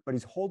smaller, but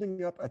he's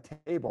holding up a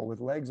table with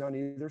legs on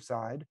either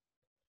side.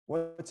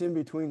 What's in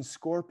between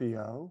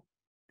Scorpio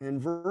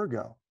and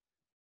Virgo?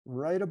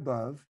 Right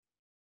above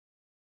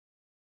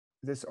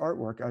this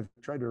artwork, I've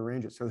tried to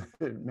arrange it so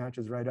that it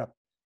matches right up.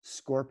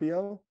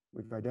 Scorpio,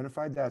 we've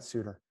identified that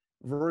suitor.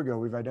 Virgo,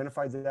 we've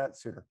identified that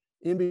suitor.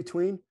 In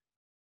between,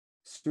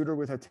 suitor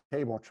with a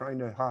table trying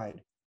to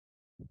hide.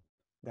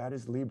 That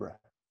is Libra.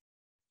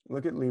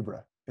 Look at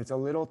Libra. It's a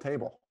little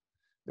table.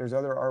 There's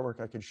other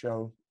artwork I could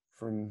show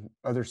from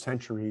other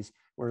centuries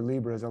where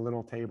Libra is a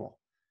little table.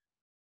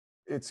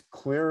 It's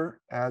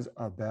clear as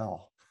a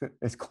bell.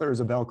 It's clear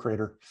as a bell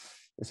crater.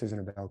 This isn't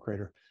a bell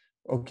crater.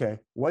 Okay,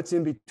 what's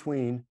in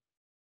between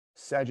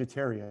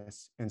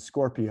Sagittarius and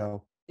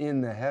Scorpio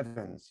in the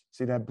heavens?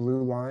 See that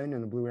blue line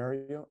and the blue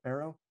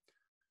arrow?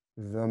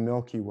 the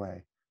Milky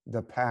Way,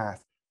 the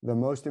path, the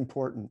most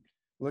important.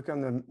 Look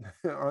on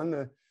the on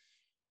the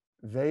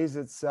vase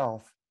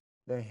itself,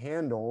 the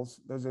handles,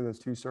 those are those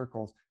two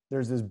circles.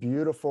 There's this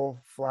beautiful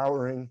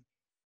flowering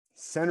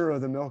center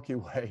of the Milky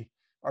Way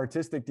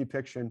artistic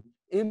depiction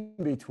in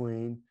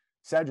between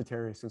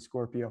Sagittarius and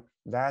Scorpio.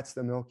 That's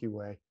the Milky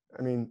Way.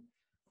 I mean,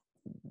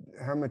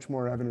 how much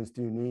more evidence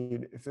do you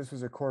need? If this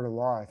was a court of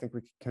law, I think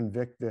we could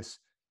convict this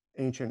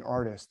ancient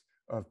artist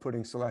of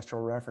putting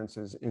celestial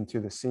references into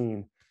the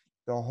scene.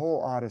 The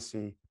whole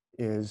Odyssey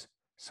is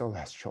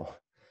celestial.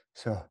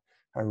 So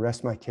I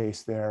rest my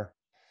case there.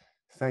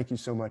 Thank you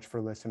so much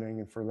for listening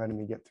and for letting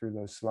me get through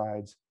those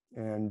slides.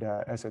 And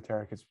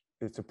Esoteric,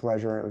 it's a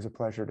pleasure. It was a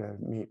pleasure to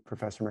meet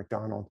Professor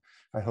McDonald.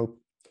 I hope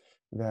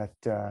that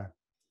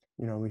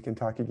we can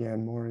talk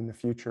again more in the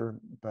future,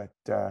 but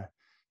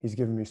he's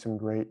given me some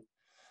great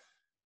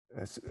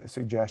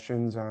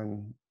suggestions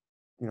on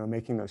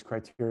making those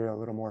criteria a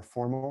little more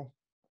formal.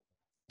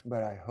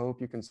 But I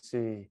hope you can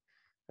see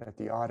that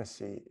the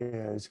Odyssey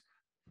is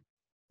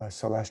a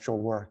celestial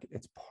work.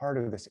 It's part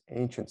of this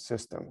ancient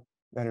system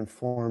that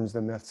informs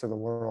the myths of the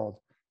world,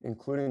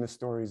 including the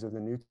stories of the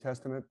New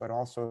Testament, but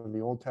also the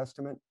Old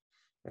Testament,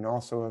 and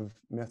also of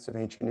myths of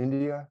ancient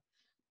India,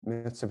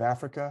 myths of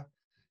Africa,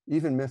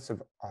 even myths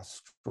of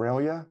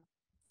Australia.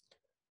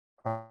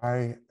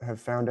 I have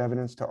found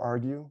evidence to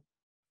argue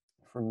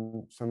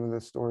from some of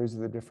the stories of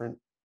the different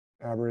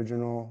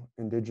Aboriginal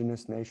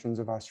indigenous nations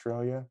of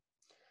Australia,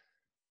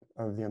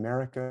 of the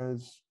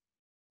Americas,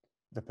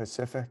 the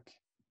Pacific,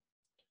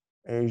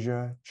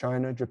 Asia,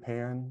 China,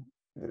 Japan.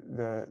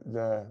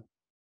 The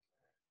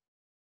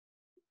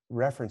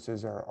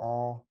references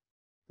are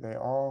they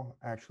all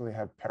actually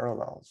have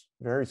parallels,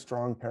 very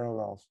strong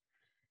parallels.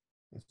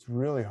 It's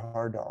really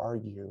hard to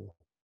argue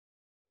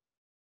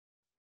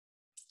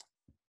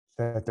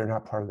that they're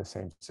not part of the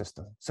same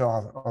system. So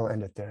I'll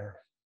end it there.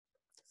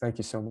 Thank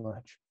you so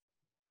much.